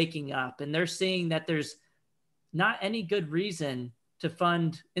families are waking up and they're seeing that there's not any good reason to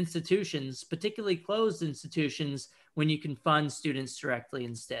fund institutions, particularly closed institutions, when you can fund students directly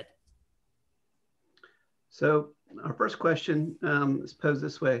instead. So our first question is posed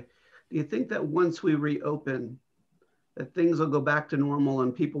this way. Do you think that once we reopen, that things will go back to normal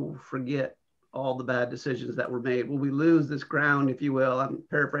and people will forget all the bad decisions that were made? Will we lose this ground, if you will? I'm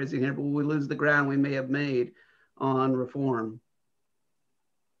paraphrasing here, but will we lose the ground we may have made on reform?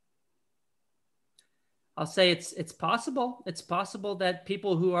 I'll say it's possible. It's possible that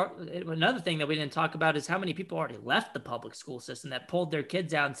people who are, another thing that we didn't talk about is how many people already left the public school system that pulled their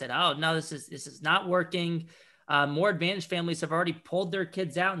kids out and said, oh, no, this is not working. More advantaged families have already pulled their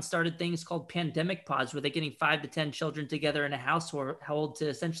kids out and started things called pandemic pods, where they're getting 5 to 10 children together in a household to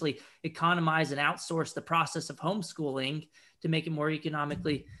essentially economize and outsource the process of homeschooling to make it more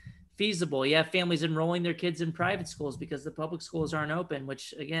economically feasible. You have families enrolling their kids in private schools because the public schools aren't open,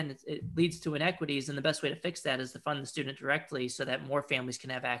 which again, it leads to inequities. And the best way to fix that is to fund the student directly so that more families can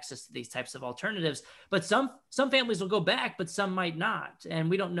have access to these types of alternatives. But some families will go back, but some might not. And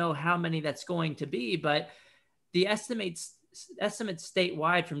we don't know how many that's going to be, but the estimates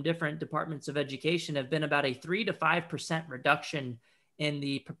statewide from different departments of education have been about a 3 to 5% reduction in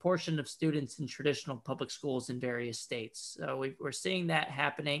the proportion of students in traditional public schools in various states. So we're seeing that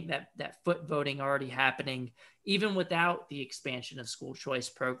happening, that foot voting already happening, even without the expansion of school choice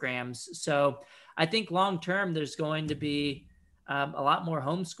programs. So I think long-term, there's going to be a lot more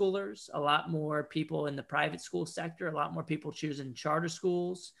homeschoolers, a lot more people in the private school sector, a lot more people choosing charter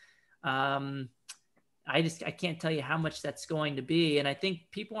schools. I can't tell you how much that's going to be. And I think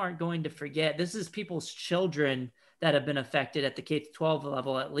people aren't going to forget, this is people's children that have been affected at the K-12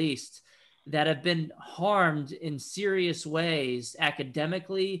 level, at least, that have been harmed in serious ways,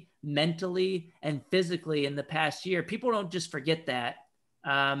 academically, mentally, and physically in the past year. People don't just forget that.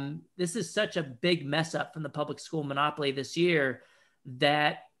 This is such a big mess up from the public school monopoly this year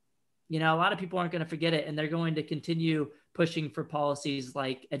that, a lot of people aren't going to forget it, and they're going to continue pushing for policies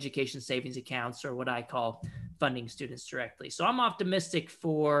like education savings accounts, or what I call funding students directly. So I'm optimistic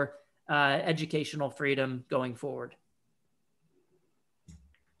for educational freedom going forward.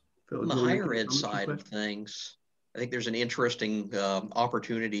 On the higher ed side of things, I think there's an interesting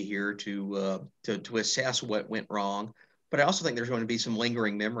opportunity here to assess what went wrong. But I also think there's going to be some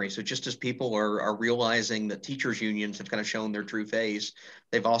lingering memory. So just as people are realizing that teachers' unions have kind of shown their true face,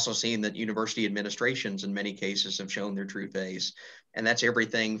 they've also seen that university administrations in many cases have shown their true face. And that's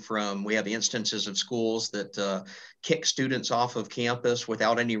everything from, we have instances of schools that kick students off of campus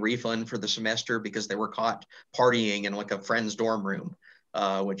without any refund for the semester because they were caught partying in like a friend's dorm room.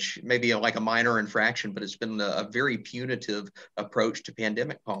 Which may be like a minor infraction, but it's been a very punitive approach to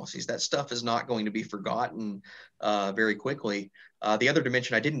pandemic policies. That stuff is not going to be forgotten very quickly. The other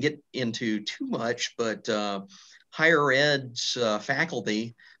dimension I didn't get into too much, but higher ed's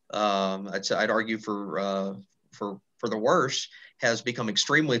faculty, I'd argue for the worse, has become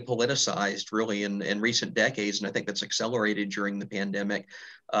extremely politicized really in recent decades. And I think that's accelerated during the pandemic.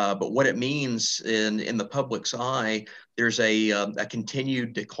 But what it means in the public's eye, there's a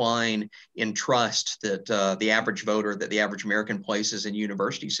continued decline in trust that the average voter, that the average American places in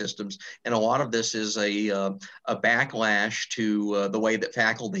university systems. And a lot of this is a backlash to the way that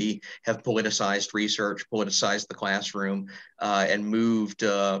faculty have politicized research, politicized the classroom, and moved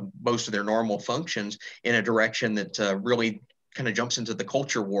most of their normal functions in a direction that really kind of jumps into the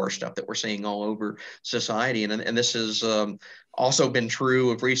culture war stuff that we're seeing all over society. And this has also been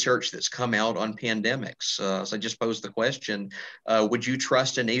true of research that's come out on pandemics. So I just posed the question, would you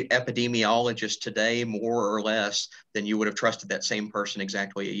trust an epidemiologist today more or less than you would have trusted that same person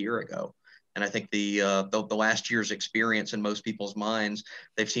exactly a year ago? And I think the last year's experience in most people's minds,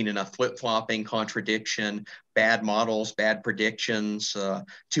 they've seen enough flip-flopping, contradiction, bad models, bad predictions.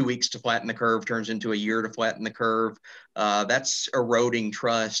 2 weeks to flatten the curve turns into a year to flatten the curve. That's eroding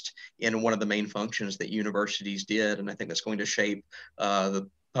trust in one of the main functions that universities did. And I think that's going to shape the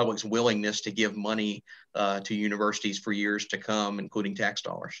public's willingness to give money to universities for years to come, including tax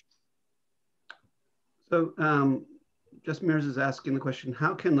dollars. So, Just Mears is asking the question,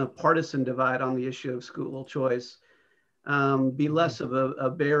 how can the partisan divide on the issue of school choice be less of a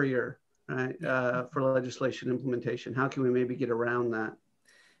barrier, right, for legislation implementation? How can we maybe get around that?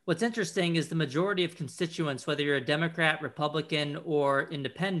 What's interesting is the majority of constituents, whether you're a Democrat, Republican, or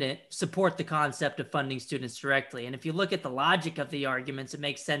independent, support the concept of funding students directly. And if you look at the logic of the arguments, it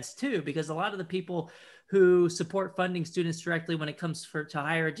makes sense too, because a lot of the people who support funding students directly when it comes to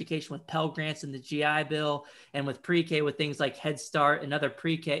higher education with Pell Grants and the GI Bill, and with pre-K with things like Head Start and other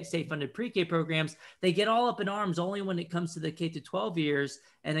pre-K, state-funded pre-K programs, they get all up in arms only when it comes to the K-12 years.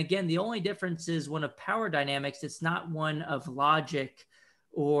 And again, the only difference is one of power dynamics. It's not one of logic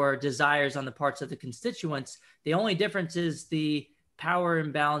or desires on the parts of the constituents. The only difference is the power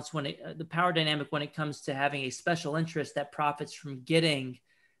imbalance the power dynamic when it comes to having a special interest that profits from getting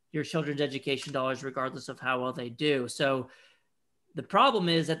your children's education dollars, regardless of how well they do. So the problem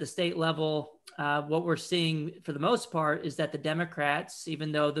is at the state level, what we're seeing for the most part is that the Democrats,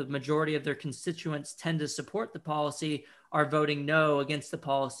 even though the majority of their constituents tend to support the policy, are voting no against the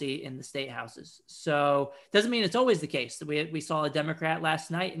policy in the state houses. So it doesn't mean it's always the case. We saw a Democrat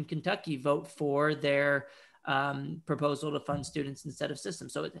last night in Kentucky vote for their proposal to fund students instead of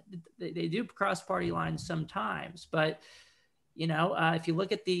systems. So they do cross party lines sometimes, but if you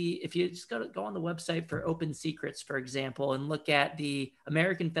look at if you just go on the website for Open Secrets, for example, and look at the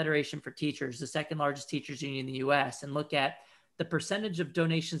American Federation for Teachers, the second largest teachers union in the US, and look at the percentage of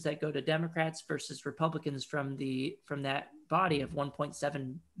donations that go to Democrats versus Republicans from that body of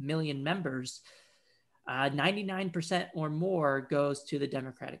 1.7 million members, 99% or more goes to the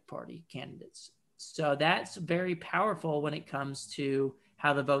Democratic Party candidates. So that's very powerful when it comes to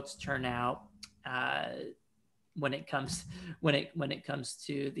how the votes turn out. When it comes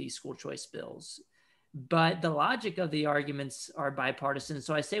to the school choice bills. But the logic of the arguments are bipartisan.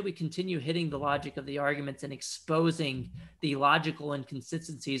 So I say we continue hitting the logic of the arguments and exposing the logical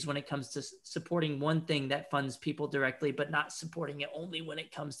inconsistencies when it comes to supporting one thing that funds people directly, but not supporting it only when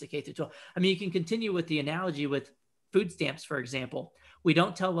it comes to K through 12. I mean, you can continue with the analogy with food stamps, for example. We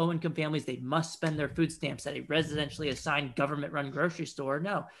don't tell low-income families they must spend their food stamps at a residentially assigned government-run grocery store.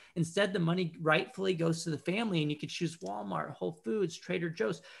 No, instead the money rightfully goes to the family, and you could choose Walmart, Whole Foods, Trader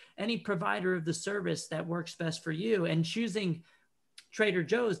Joe's, any provider of the service that works best for you. And choosing Trader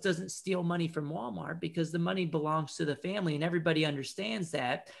Joe's doesn't steal money from Walmart because the money belongs to the family, and everybody understands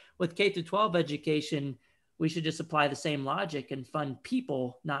that. With K-12 education, we should just apply the same logic and fund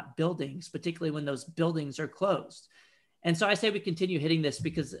people, not buildings, particularly when those buildings are closed. And so I say we continue hitting this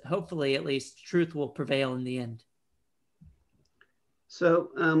because hopefully at least truth will prevail in the end. So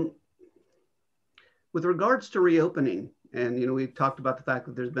with regards to reopening, and we've talked about the fact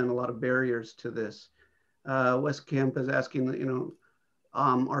that there's been a lot of barriers to this. Westcamp is asking,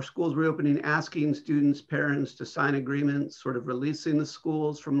 are schools reopening, asking students, parents to sign agreements, sort of releasing the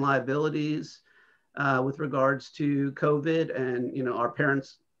schools from liabilities with regards to COVID, and are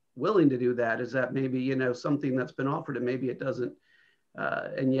parents willing to do that? Is that maybe something that's been offered and maybe it doesn't,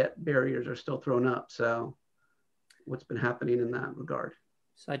 and yet barriers are still thrown up? So what's been happening in that regard?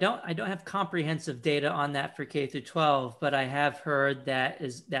 So I don't have comprehensive data on that for K through 12, but I have heard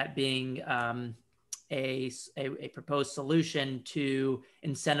that being a proposed solution to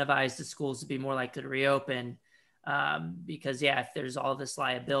incentivize the schools to be more likely to reopen, because if there's all this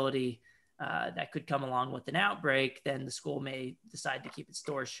liability that could come along with an outbreak, then the school may decide to keep its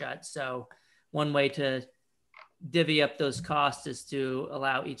doors shut. So one way to divvy up those costs is to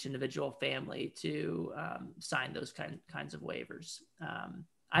allow each individual family to sign those kinds of waivers.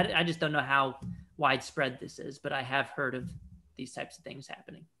 I just don't know how widespread this is, but I have heard of these types of things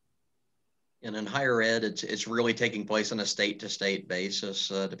happening. And in higher ed, it's really taking place on a state-to-state basis.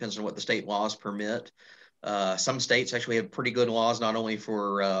 Depends on what the state laws permit. Some states actually have pretty good laws, not only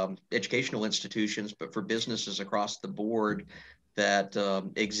for educational institutions, but for businesses across the board that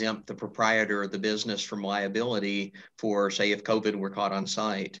exempt the proprietor of the business from liability for, say, if COVID were caught on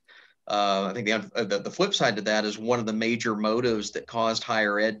site. I think the flip side to that is one of the major motives that caused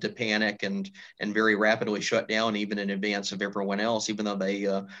higher ed to panic and very rapidly shut down even in advance of everyone else, even though they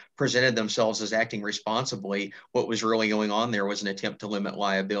presented themselves as acting responsibly. What was really going on there was an attempt to limit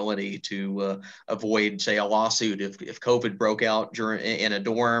liability to avoid, say, a lawsuit if COVID broke out in a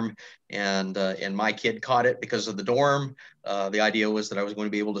dorm and my kid caught it because of the dorm. The idea was that I was going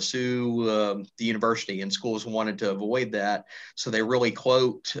to be able to sue the university, and schools wanted to avoid that. So they really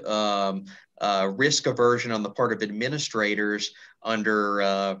cloaked risk aversion on the part of administrators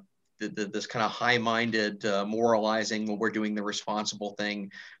under this kind of high-minded moralizing, well, we're doing the responsible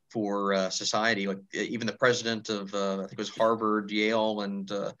thing for society. Like even the president of, I think it was Harvard, Yale, and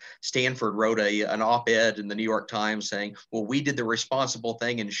Stanford wrote an op-ed in the New York Times saying, well, we did the responsible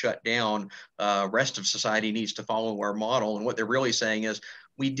thing and shut down. Rest of society needs to follow our model. And what they're really saying is,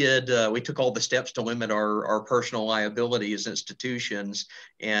 we took all the steps to limit our personal liability as institutions,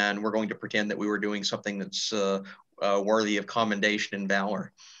 and we're going to pretend that we were doing something that's worthy of commendation and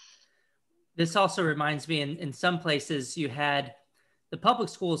valor. This also reminds me, in some places you had the public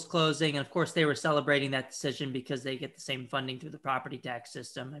schools closing, and of course they were celebrating that decision because they get the same funding through the property tax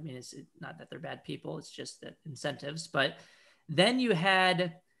system. I mean, it's not that they're bad people, it's just that incentives. But then you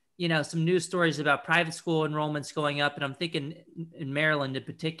had, some news stories about private school enrollments going up, and I'm thinking in Maryland in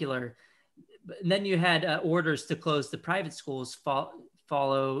particular. And then you had orders to close the private schools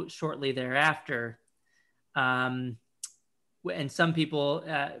follow shortly thereafter. And some people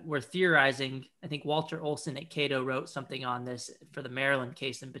were theorizing, I think Walter Olson at Cato wrote something on this for the Maryland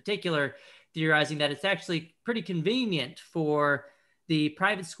case in particular, theorizing that it's actually pretty convenient for the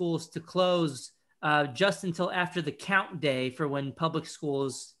private schools to close just until after the count day for when public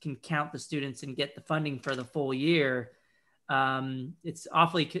schools can count the students and get the funding for the full year. It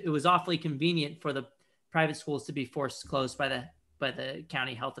was awfully convenient for the private schools to be forced to close by by the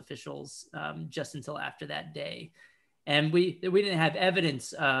county health officials just until after that day. And we didn't have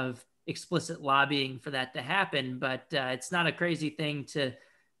evidence of explicit lobbying for that to happen, but it's not a crazy thing to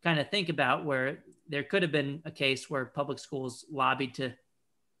kind of think about, where there could have been a case where public schools lobbied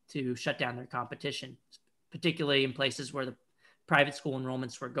to shut down their competition, particularly in places where the private school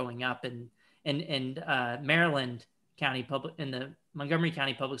enrollments were going up. And Maryland County public, in the Montgomery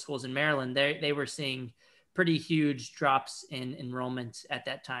County public schools in Maryland, they were seeing pretty huge drops in enrollment at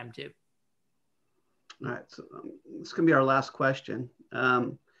that time too. All right, so this is going to be our last question.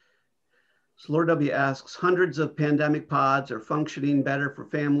 So Lord W asks, hundreds of pandemic pods are functioning better for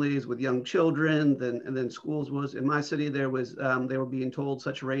families with young children than schools was. In my city, they were being told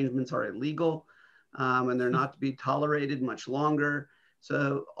such arrangements are illegal and they're not to be tolerated much longer.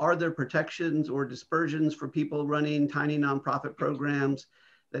 So are there protections or dispersions for people running tiny nonprofit programs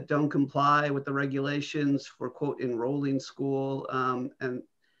that don't comply with the regulations for, quote, enrolling school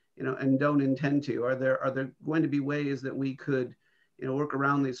and don't intend to? Are there going to be ways that we could work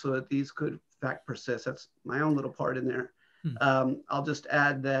around these so that these could in fact persist? That's my own little part in there. I'll just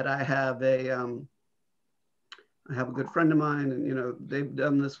add that I have a good friend of mine, and they've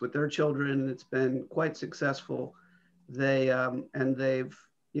done this with their children, and it's been quite successful. They've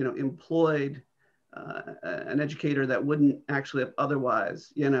employed an educator that wouldn't actually have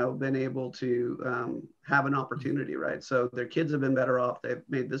otherwise been able to have an opportunity, right? So their kids have been better off. They've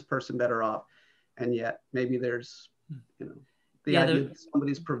made this person better off, and yet maybe there's the idea that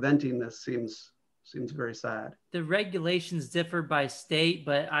somebody's preventing this seems very sad. The regulations differ by state,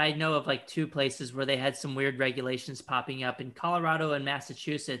 but I know of like two places where they had some weird regulations popping up. In Colorado and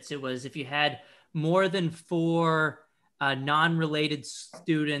Massachusetts, it was if you had more than 4 non-related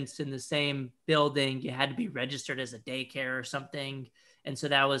students in the same building, you had to be registered as a daycare or something. And so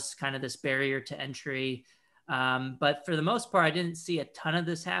that was kind of this barrier to entry. But for the most part, I didn't see a ton of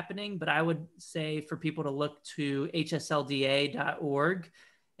this happening, but I would say for people to look to hslda.org.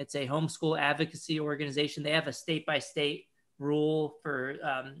 It's a homeschool advocacy organization. They have a state-by-state rule for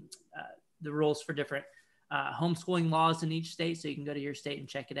the rules for different homeschooling laws in each state. So you can go to your state and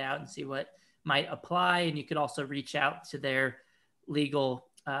check it out and see what might apply. And you could also reach out to their legal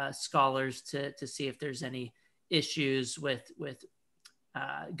scholars to see if there's any issues with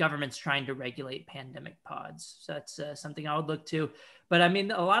governments trying to regulate pandemic pods. So that's something I would look to. But I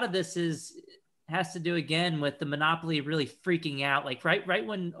mean, a lot of this has to do again with the monopoly really freaking out. Like right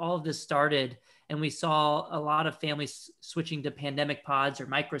when all of this started and we saw a lot of families switching to pandemic pods or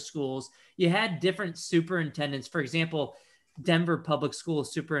micro schools, you had different superintendents. For example, Denver public school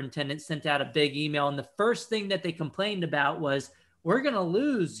superintendent sent out a big email, and the first thing that they complained about was, we're going to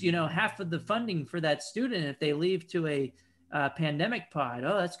lose, half of the funding for that student if they leave to a pandemic pod.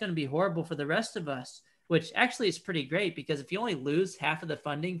 Oh, that's going to be horrible for the rest of us. Which actually is pretty great, because if you only lose half of the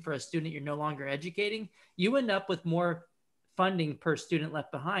funding for a student you're no longer educating, you end up with more funding per student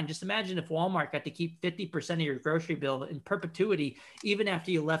left behind. Just imagine if Walmart got to keep 50% of your grocery bill in perpetuity, even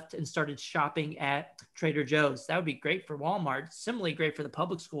after you left and started shopping at Trader Joe's. That would be great for Walmart. Similarly great for the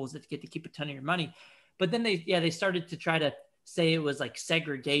public schools that get to keep a ton of your money. But then they started to try to say it was like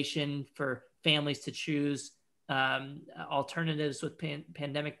segregation for families to choose alternatives with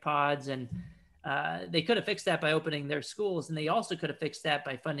pandemic pods. And they could have fixed that by opening their schools, and they also could have fixed that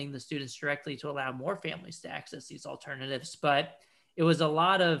by funding the students directly to allow more families to access these alternatives. But it was a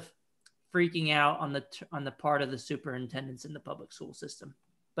lot of freaking out on the part of the superintendents in the public school system.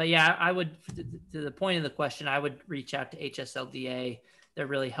 But yeah, I would, to the point of the question, I would reach out to HSLDA. They're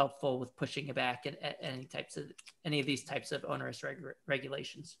really helpful with pushing back at any of these types of onerous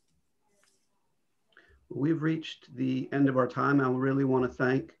regulations. We've reached the end of our time. I really want to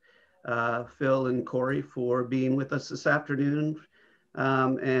thank Phil and Corey for being with us this afternoon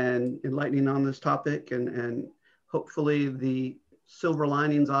and enlightening on this topic, and hopefully the silver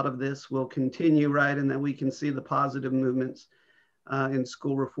linings out of this will continue, right, and that we can see the positive movements in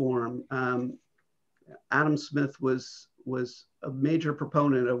school reform. Adam Smith was a major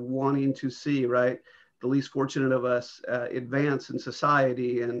proponent of wanting to see, right, the least fortunate of us advance in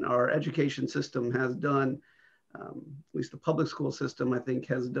society, and our education system has done, at least the public school system, I think,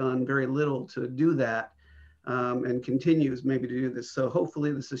 has done very little to do that, and continues maybe to do this. So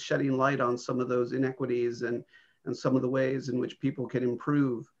hopefully this is shedding light on some of those inequities and some of the ways in which people can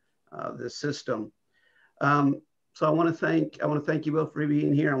improve this system. So I want to thank you both for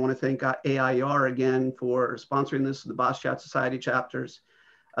being here. I want to thank AIR again for sponsoring this, the Boss Chat Society chapters.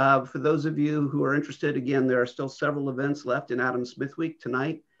 For those of you who are interested, again, there are still several events left in Adam Smith Week.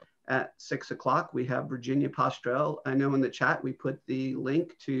 Tonight at 6 o'clock, we have Virginia Postrel. I know in the chat we put the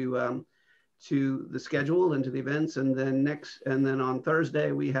link to to the schedule and to the events. And then on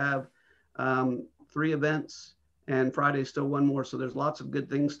Thursday, we have 3 events, and Friday still 1 more. So there's lots of good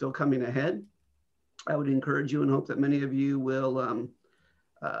things still coming ahead. I would encourage you and hope that many of you will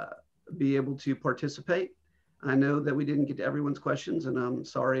be able to participate. I know that we didn't get to everyone's questions, and I'm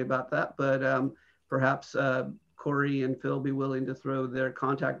sorry about that, but perhaps Corey and Phil be willing to throw their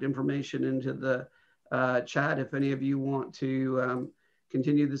contact information into the chat if any of you want to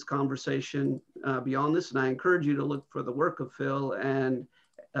continue this conversation beyond this. And I encourage you to look for the work of Phil and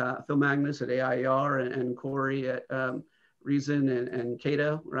Phil Magness at AIER and Corey at Reason and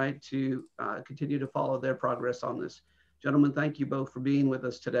Cato, right, to continue to follow their progress on this. Gentlemen, thank you both for being with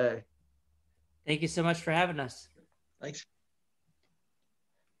us today. Thank you so much for having us. Thanks.